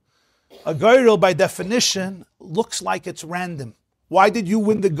goyrol? A goyrol, by definition, looks like it's random. Why did you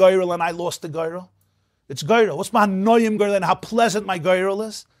win the goyrol and I lost the goyrol? It's goyrol. What's my noyim goyrol and how pleasant my goyrol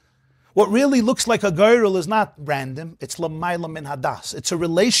is? What really looks like a goyrol is not random. It's l'mayla min hadas. It's a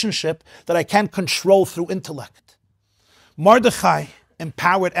relationship that I can't control through intellect. Mordechai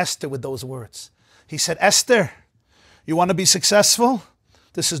empowered Esther with those words. He said, Esther, you want to be successful?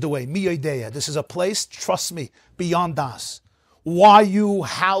 This is the way. Mi yodeya. This is a place, trust me, beyond das. Why you,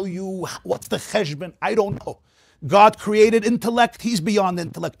 how you, what's the cheshbon? I don't know. God created intellect. He's beyond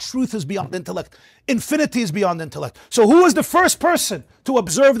intellect. Truth is beyond intellect. Infinity is beyond intellect. So who was the first person to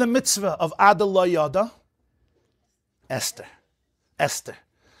observe the mitzvah of Adal Yada? Esther. Esther.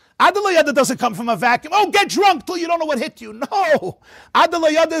 Adal Yada doesn't come from a vacuum. Oh, get drunk till you don't know what hit you. No.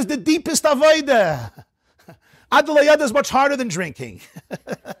 Adal Yada is the deepest avodah. Adal Yada is much harder than drinking.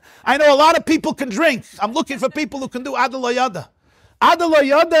 I know a lot of people can drink. I'm looking for people who can do Adal Yada. Adal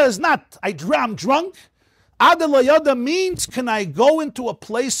Yada is not, I'm drunk. Adal Yada means, can I go into a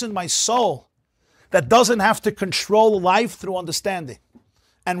place in my soul that doesn't have to control life through understanding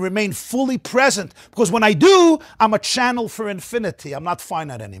and remain fully present? Because when I do, I'm a channel for infinity. I'm not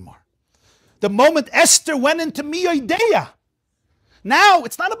finite anymore. The moment Esther went into Mi yodeya, now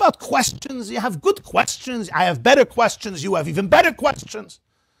it's not about questions. You have good questions. I have better questions. You have even better questions.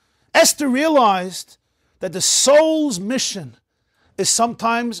 Esther realized that the soul's mission is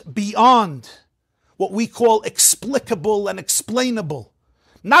sometimes beyond what we call explicable and explainable.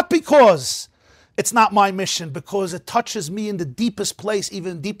 Not because it's not my mission, because it touches me in the deepest place,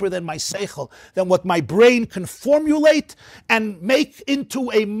 even deeper than my seichel, than what my brain can formulate and make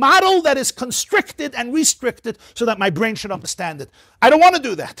into a model that is constricted and restricted so that my brain should understand it. I don't want to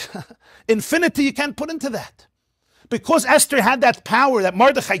do that. Infinity you can't put into that. Because Esther had that power that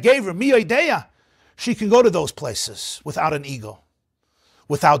Mordechai gave her, Mi yodeya, she can go to those places without an ego.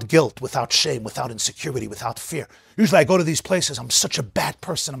 without guilt, without shame, without insecurity, without fear. Usually I go to these places, I'm such a bad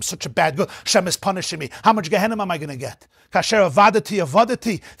person, I'm such a bad girl, Hashem is punishing me. How much Gehenna am I going to get? Kasher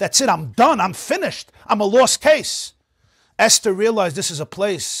avadati, that's it, I'm done, I'm finished, I'm a lost case. Esther realized this is a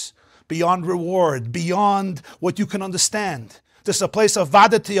place beyond reward, beyond what you can understand. This is a place of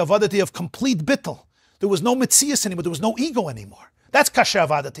avadati, of complete bittul. There was no mitzias anymore, there was no ego anymore. That's kasher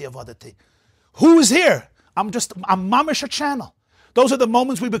avadati. Who is here? I'm mamish a channel. Those are the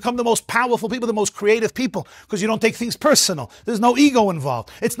moments we become the most powerful people, the most creative people, because you don't take things personal. There's no ego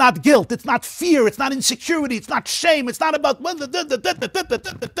involved. It's not guilt. It's not fear. It's not insecurity. It's not shame. It's not about... It's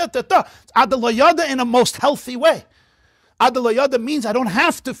adalayada in a most healthy way. Adalayada means I don't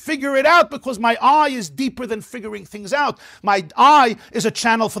have to figure it out because my eye is deeper than figuring things out. My eye is a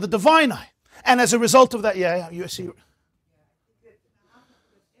channel for the divine eye. And as a result of that, you see...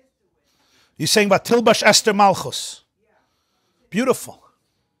 You're saying about Tilbash Esther Malchus. Beautiful.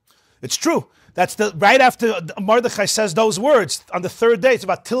 It's true. That's right after Mordechai says those words on the third day. It's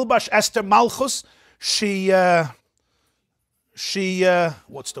about Tilbash Esther Malchus. She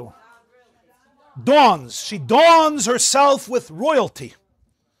dawns. She dawns herself with royalty.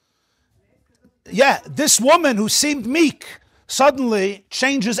 Yeah, this woman who seemed meek suddenly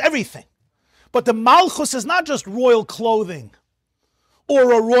changes everything. But the Malchus is not just royal clothing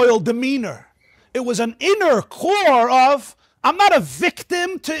or a royal demeanor. It was an inner core of, I'm not a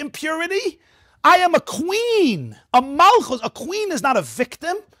victim to impurity. I am a queen, a malchus. A queen is not a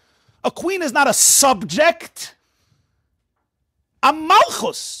victim. A queen is not a subject. A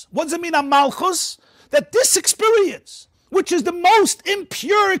malchus. What does it mean, a malchus? That this experience, which is the most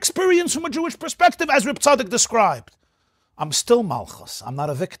impure experience from a Jewish perspective, as Reb Tzadok described, I'm still malchus. I'm not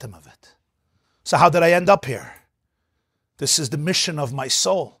a victim of it. So how did I end up here? This is the mission of my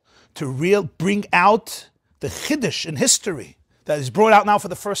soul, to bring out the chiddush in history that is brought out now for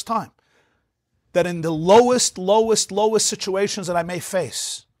the first time. That in the lowest situations that I may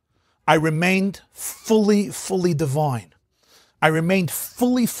face, I remained fully divine. I remained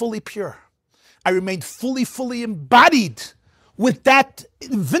fully pure. I remained fully embodied with that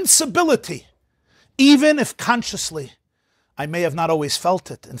invincibility. Even if consciously, I may have not always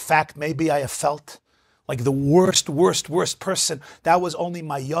felt it. In fact, maybe I have felt like the worst person. That was only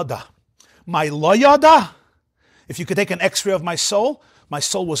my yada. My lo yada. If you could take an x-ray of my soul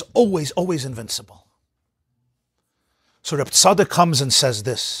was always invincible. So Reb Tzadok comes and says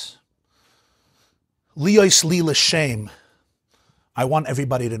this, Liyos li l'shem, I want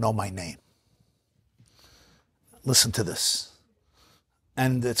everybody to know my name. Listen to this.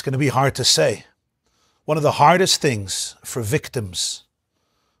 And it's going to be hard to say. One of the hardest things for victims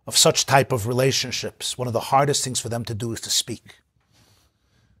of such type of relationships, one of the hardest things for them to do is to speak.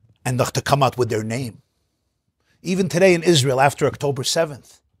 And to come out with their name. Even today in Israel, after October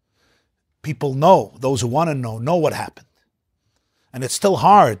 7th, people know, those who want to know what happened. And it's still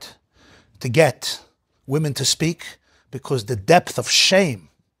hard to get women to speak because the depth of shame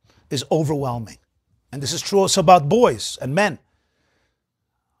is overwhelming. And this is true also about boys and men.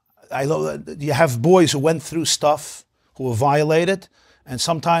 You have boys who went through stuff, who were violated, and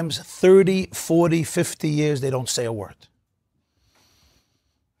sometimes 30, 40, 50 years, they don't say a word.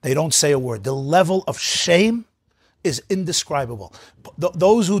 They don't say a word. The level of shame is indescribable.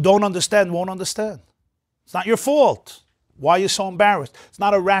 Those who don't understand won't understand. It's not your fault. Why are you so embarrassed? It's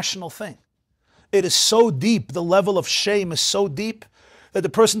not a rational thing. It is so deep, the level of shame is so deep that the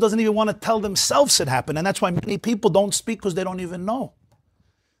person doesn't even want to tell themselves it happened. And that's why many people don't speak because they don't even know.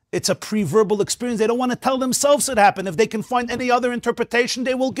 It's a pre-verbal experience. They don't want to tell themselves it happened. If they can find any other interpretation,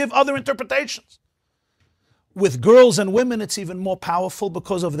 they will give other interpretations. With girls and women, it's even more powerful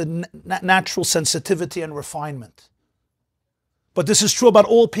because of the natural sensitivity and refinement. But this is true about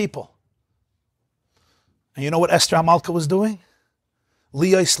all people. And you know what Esther HaMalka was doing?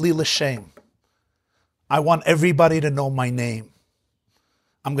 Liyos li l'shem. I want everybody to know my name.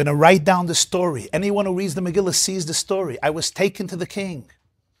 I'm going to write down the story. Anyone who reads the Megillah sees the story. I was taken to the king.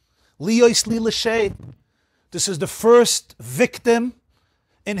 Liyos li l'shem. This is the first victim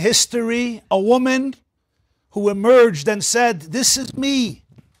in history, a woman who emerged and said, this is me.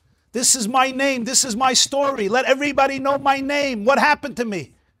 This is my name. This is my story. Let everybody know my name. What happened to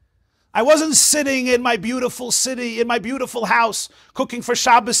me? I wasn't sitting in my beautiful city, in my beautiful house, cooking for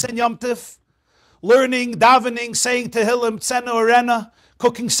Shabbos and Yom Tif, learning, davening, saying Tehillim, Tzena Orena,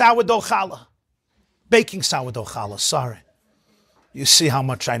 cooking sourdough challah, baking sourdough challah, sorry. You see how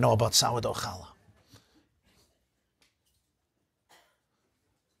much I know about sourdough challah.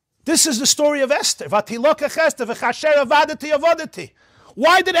 This is the story of Esther.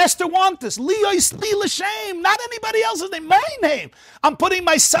 Why did Esther want this? Liyos li l'shem, not anybody else's name, my name. I'm putting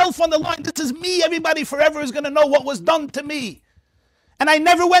myself on the line. This is me. Everybody forever is going to know what was done to me. And I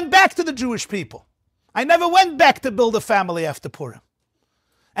never went back to the Jewish people. I never went back to build a family after Purim.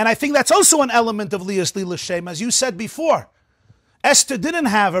 And I think that's also an element of Liyos li l'shem. As you said before, Esther didn't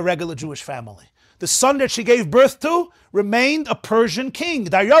have a regular Jewish family. The son that she gave birth to remained a Persian king,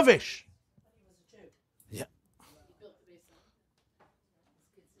 Daryavish. Yeah.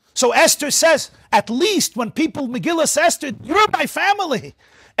 So Esther says, at least when people, Megillah says, Esther, you're my family.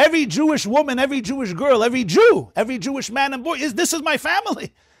 Every Jewish woman, every Jewish girl, every Jew, every Jewish man and boy, this is my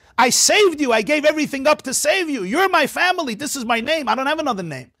family. I saved you. I gave everything up to save you. You're my family. This is my name. I don't have another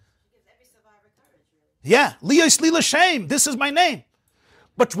name. Yeah, Liyos li l'shem. This is my name.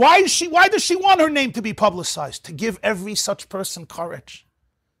 But why does she want her name to be publicized? To give every such person courage.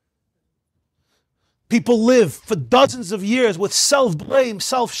 People live for dozens of years with self-blame,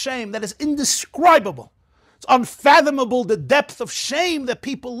 self-shame that is indescribable. It's unfathomable the depth of shame that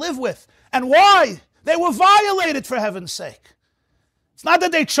people live with. And why? They were violated, for heaven's sake. It's not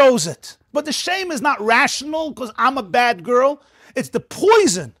that they chose it, but the shame is not rational because I'm a bad girl. It's the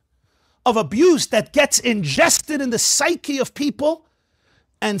poison of abuse that gets ingested in the psyche of people,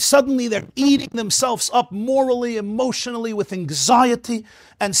 and suddenly they're eating themselves up morally, emotionally, with anxiety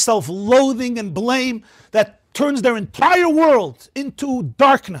and self-loathing and blame that turns their entire world into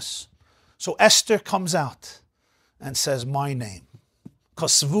darkness. So Esther comes out and says, my name.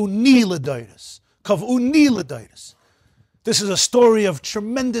 Kav'uni l'doros. This is a story of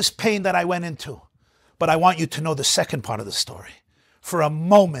tremendous pain that I went into. But I want you to know the second part of the story. For a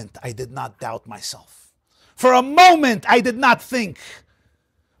moment, I did not doubt myself. For a moment, I did not think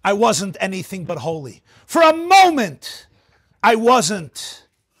I wasn't anything but holy. For a moment, I wasn't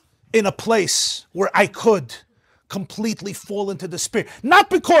in a place where I could completely fall into despair. Not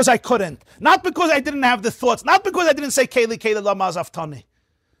because I couldn't. Not because I didn't have the thoughts. Not because I didn't say, Keli, Keli, lama zaftani.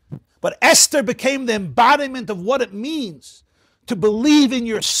 But Esther became the embodiment of what it means to believe in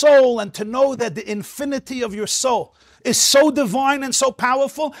your soul and to know that the infinity of your soul is so divine and so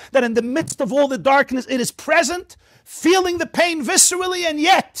powerful that in the midst of all the darkness, it is present, feeling the pain viscerally, and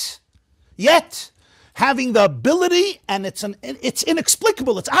yet having the ability, and it's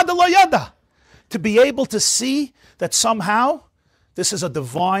inexplicable, it's adaloyada, to be able to see that somehow this is a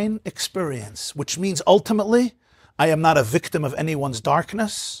divine experience, which means ultimately I am not a victim of anyone's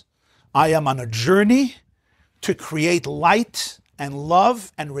darkness. I am on a journey to create light and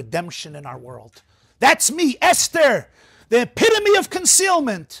love and redemption in our world. That's me, Esther, the epitome of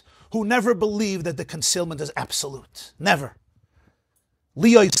concealment, who never believed that the concealment is absolute. Never.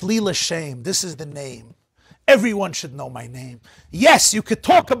 Liyos li l'shem, this is the name. Everyone should know my name. Yes, you could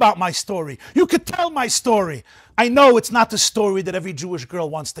talk about my story. You could tell my story. I know it's not the story that every Jewish girl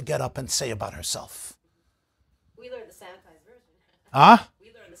wants to get up and say about herself. We learned the sanitized version. Huh?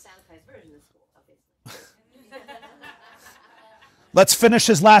 Let's finish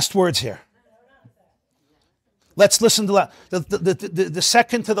his last words here. Let's listen to the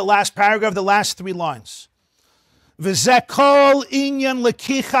second to the last paragraph, the last three lines. V'zekol inyan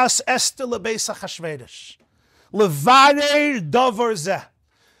lekichas Esther lebeis Achashverosh. Levarer davar zeh.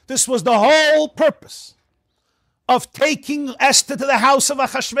 This was the whole purpose of taking Esther to the house of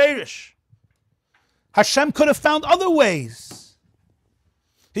Achashverosh. Hashem could have found other ways.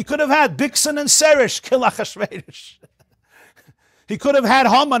 He could have had Bixen and Seresh kill Achashverosh. He could have had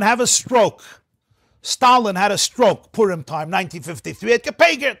Haman have a stroke. Stalin had a stroke, Purim time, 1953, at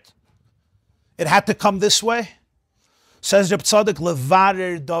Kapeget. It had to come this way. Says Reb Tzadok,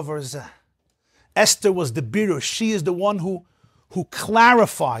 Levarer davar zeh. Esther was the birush. She is the one who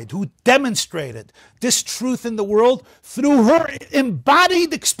clarified, who demonstrated this truth in the world through her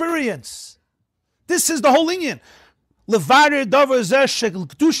embodied experience. This is the whole Inyan. Levarer davar zeh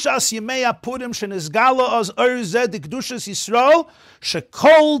shekdushas yemei Purim shenizgala az zeh dikdushas Yisrael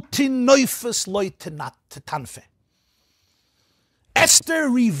shekol tinoifes loy tanfe. Esther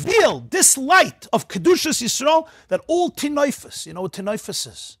revealed this light of kedushas Yisrael that all tinoifes, you know what tinoifes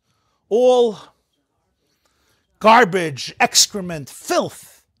is? All garbage, excrement,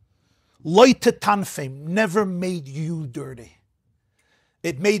 filth, loy tanfe, never made you dirty.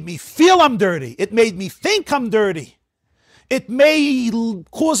 It made me feel I'm dirty. It made me think I'm dirty. It may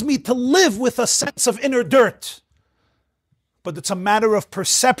cause me to live with a sense of inner dirt. But it's a matter of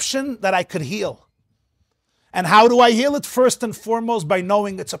perception that I could heal. And how do I heal it? First and foremost, by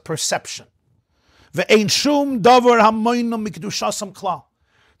knowing it's a perception. There's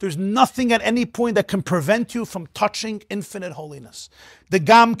There's nothing at any point that can prevent you from touching infinite holiness. The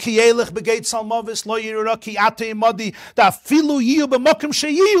gam kielech begeit salmavis lo yirra ki ate imadi da filu yiyu b'mokim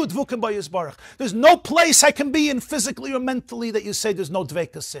sheyiyu dvukim b'yizbarach. There's no place I can be in physically or mentally that you say there's no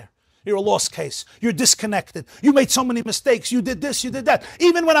dvekas there. You're a lost case. You're disconnected. You made so many mistakes. You did this, you did that.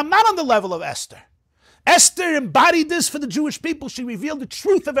 Even when I'm not on the level of Esther. Esther embodied this for the Jewish people. She revealed the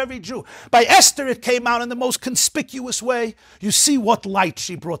truth of every Jew. By Esther, it came out in the most conspicuous way. You see what light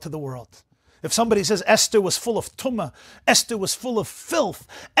she brought to the world. If somebody says Esther was full of tumah, Esther was full of filth,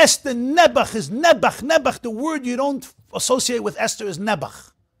 Esther nebach is nebach. Nebach, the word you don't associate with Esther is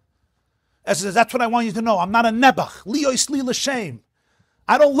nebach. Esther says, that's what I want you to know. I'm not a nebach. Liyos li l'shem.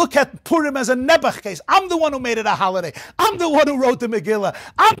 I don't look at Purim as a Nebuch case. I'm the one who made it a holiday. I'm the one who wrote the Megillah.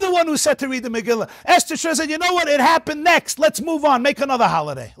 I'm the one who said to read the Megillah. Esther said, you know what? It happened next. Let's move on. Make another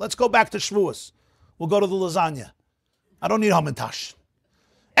holiday. Let's go back to Shavuos. We'll go to the lasagna. I don't need Hamantash.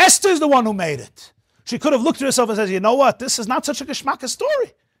 Esther's the one who made it. She could have looked at herself and said, you know what? This is not such a geschmacka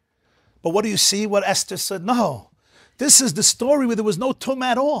story. But what do you see? What Esther said? No. This is the story where there was no tum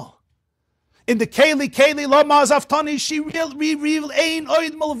at all. In the Keli Lama Zaftani, she revealed Ein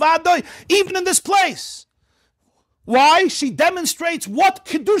Oid Mulvadoi, even in this place. Why? She demonstrates what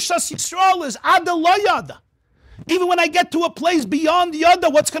Kedushas Yisrael is, Ada Lo Yada. Even when I get to a place beyond Yada,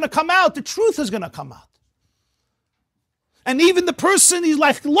 what's going to come out? The truth is going to come out. And even the person, he's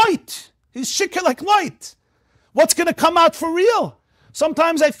like light. He's shikah like light. What's going to come out for real?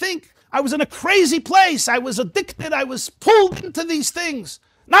 Sometimes I think I was in a crazy place. I was addicted. I was pulled into these things.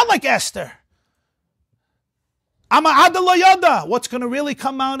 Not like Esther. I'm a Adalo Yada. What's going to really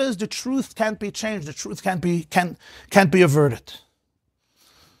come out is the truth can't be changed. The truth can't be averted.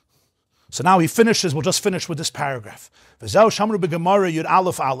 So now he finishes. We'll just finish with this paragraph. V'zeu shamru b'gemara yud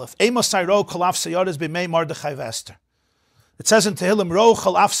aleph aleph. Emos sayro kolaf sayaris b'mei Mordechai v'Esther. It says in Tehillim, Ro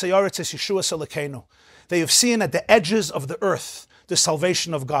kolaf sayaris es Yeshua selekenu. They have seen at the edges of the earth the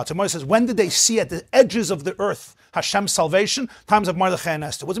salvation of God. So Moses says, when did they see at the edges of the earth Hashem's salvation? Times of Mordechai and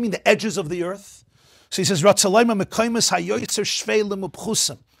Esther. What does it mean, the edges of the earth? So he says, Ratzalaima mekaymes hayoytzer shveilim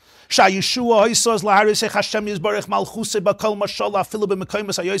upchusim. Shayeshua hoysaz laharisech Hashem yizbarech malchuse bakal mashallah afilu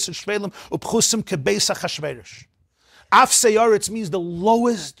b'mekaymes hayoytzer shveilim upchusim kebeisa chashverish. Af seyaretz means the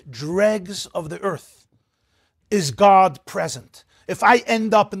lowest dregs of the earth is God present. If I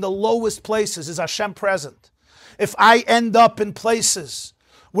end up in the lowest places, is Hashem present? If I end up in places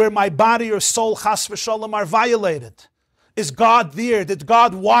where my body or soul, chas v'shalom, are violated, is God there? Did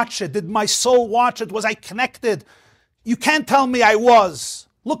God watch it? Did my soul watch it? Was I connected? You can't tell me I was.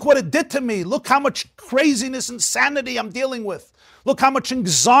 Look what it did to me. Look how much craziness, insanity I'm dealing with. Look how much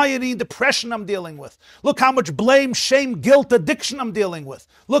anxiety and depression I'm dealing with. Look how much blame, shame, guilt, addiction I'm dealing with.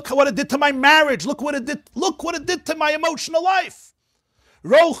 Look what it did to my marriage. Look what it did to my emotional life.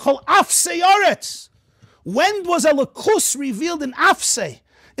 Rochel Afse Yaretz. When was Elokus revealed in Afse?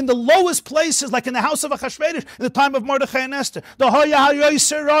 In the lowest places, like in the house of Achashverosh, in the time of Mordechai and Esther. The Hoya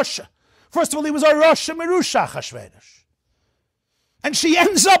HaYoyser Rasha. First of all, he was a Rasha Merusha Achashverosh. And she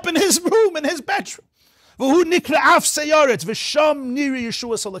ends up in his room, in his bedroom. V'hu nikra Afse Yaretz, v'sham niri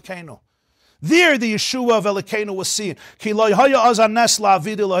Yeshua Salakenu. There the Yeshua of Elokeinu was seen. Ki lo haya azar nes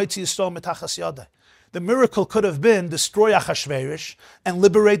la'avidu lahitzi Yisrael mitachas yadai. The miracle could have been destroy Achashverosh and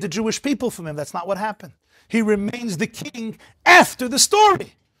liberate the Jewish people from him. That's not what happened. He remains the king after the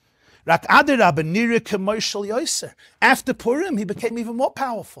story. After Purim, he became even more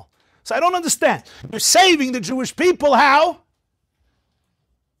powerful. So I don't understand. You're saving the Jewish people, how?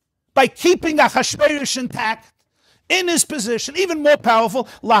 By keeping Achashverosh intact, in his position, even more powerful.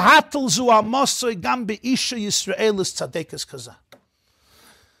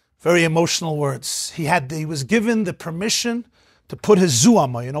 Very emotional words. He was given the permission to put his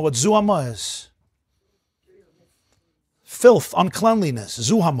zuama. You know what zuama is? Filth, uncleanliness,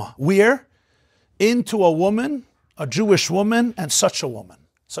 zuhama. Where? Into a woman, a Jewish woman, and such a woman,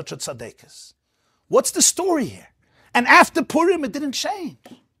 such a tzaddikas. What's the story here? And after Purim, it didn't change.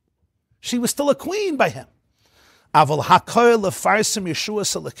 She was still a queen by him. Aval hakoy lefarsim Yeshua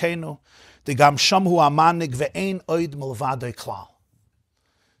selekenu, degam shamhu amanig ve'ein oid milvadoi klal.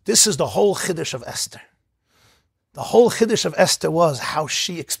 This is the whole chiddush of Esther. The whole chiddush of Esther was how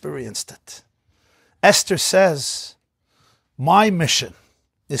she experienced it. Esther says, my mission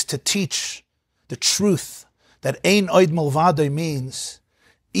is to teach the truth that Ein Oid Milvadoi means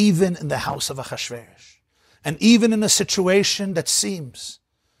even in the house of Achashverosh. And even in a situation that seems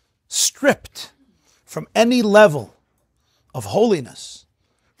stripped from any level of holiness,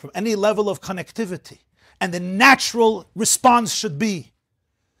 from any level of connectivity. And the natural response should be,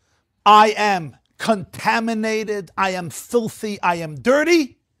 I am contaminated, I am filthy, I am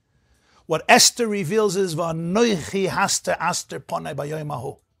dirty. What Esther reveals is V'anoichi haster aster ponai b'yoyim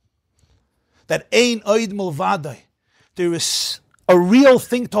hahu. That ein oid mulvadai. There is a real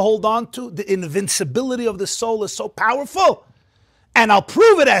thing to hold on to. The invincibility of the soul is so powerful. And I'll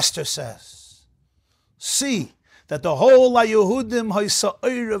prove it, Esther says. See that the whole HaYehudim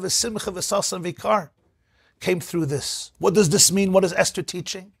ha'yisa'ira v'simcha v'sasan v'ikar came through this. What does this mean? What is Esther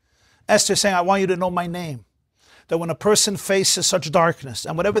teaching? Esther saying, I want you to know my name. That when a person faces such darkness,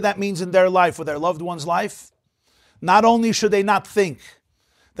 and whatever that means in their life or their loved one's life, not only should they not think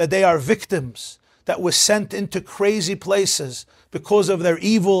that they are victims that were sent into crazy places because of their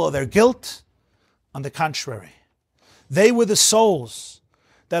evil or their guilt. On the contrary, they were the souls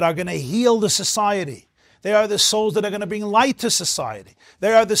that are going to heal the society. They are the souls that are going to bring light to society.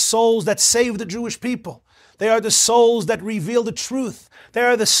 They are the souls that save the Jewish people. They are the souls that reveal the truth. They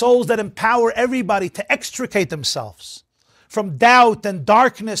are the souls that empower everybody to extricate themselves from doubt and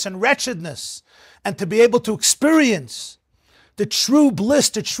darkness and wretchedness, and to be able to experience the true bliss,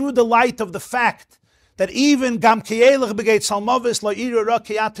 the true delight of the fact that even that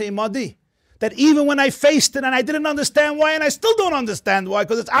even when I faced it and I didn't understand why, and I still don't understand why,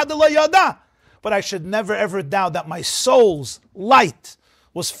 because it's Adela Yada, but I should never ever doubt that my soul's light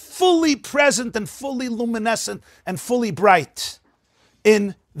was fully present and fully luminescent and fully bright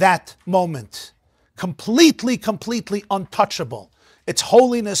in that moment. Completely untouchable. Its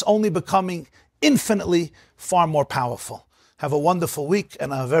holiness only becoming infinitely far more powerful. Have a wonderful week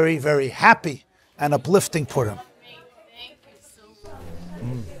and a very, very happy and uplifting Purim.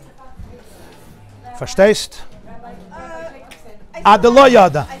 Verstehst? Adela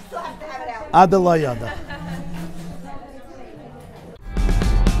Yada. Adela Yada.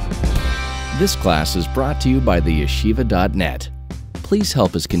 This class is brought to you by theyeshiva.net. Please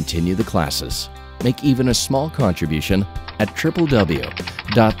help us continue the classes. Make even a small contribution at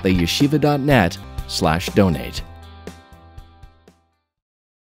www.theyeshiva.net/donate.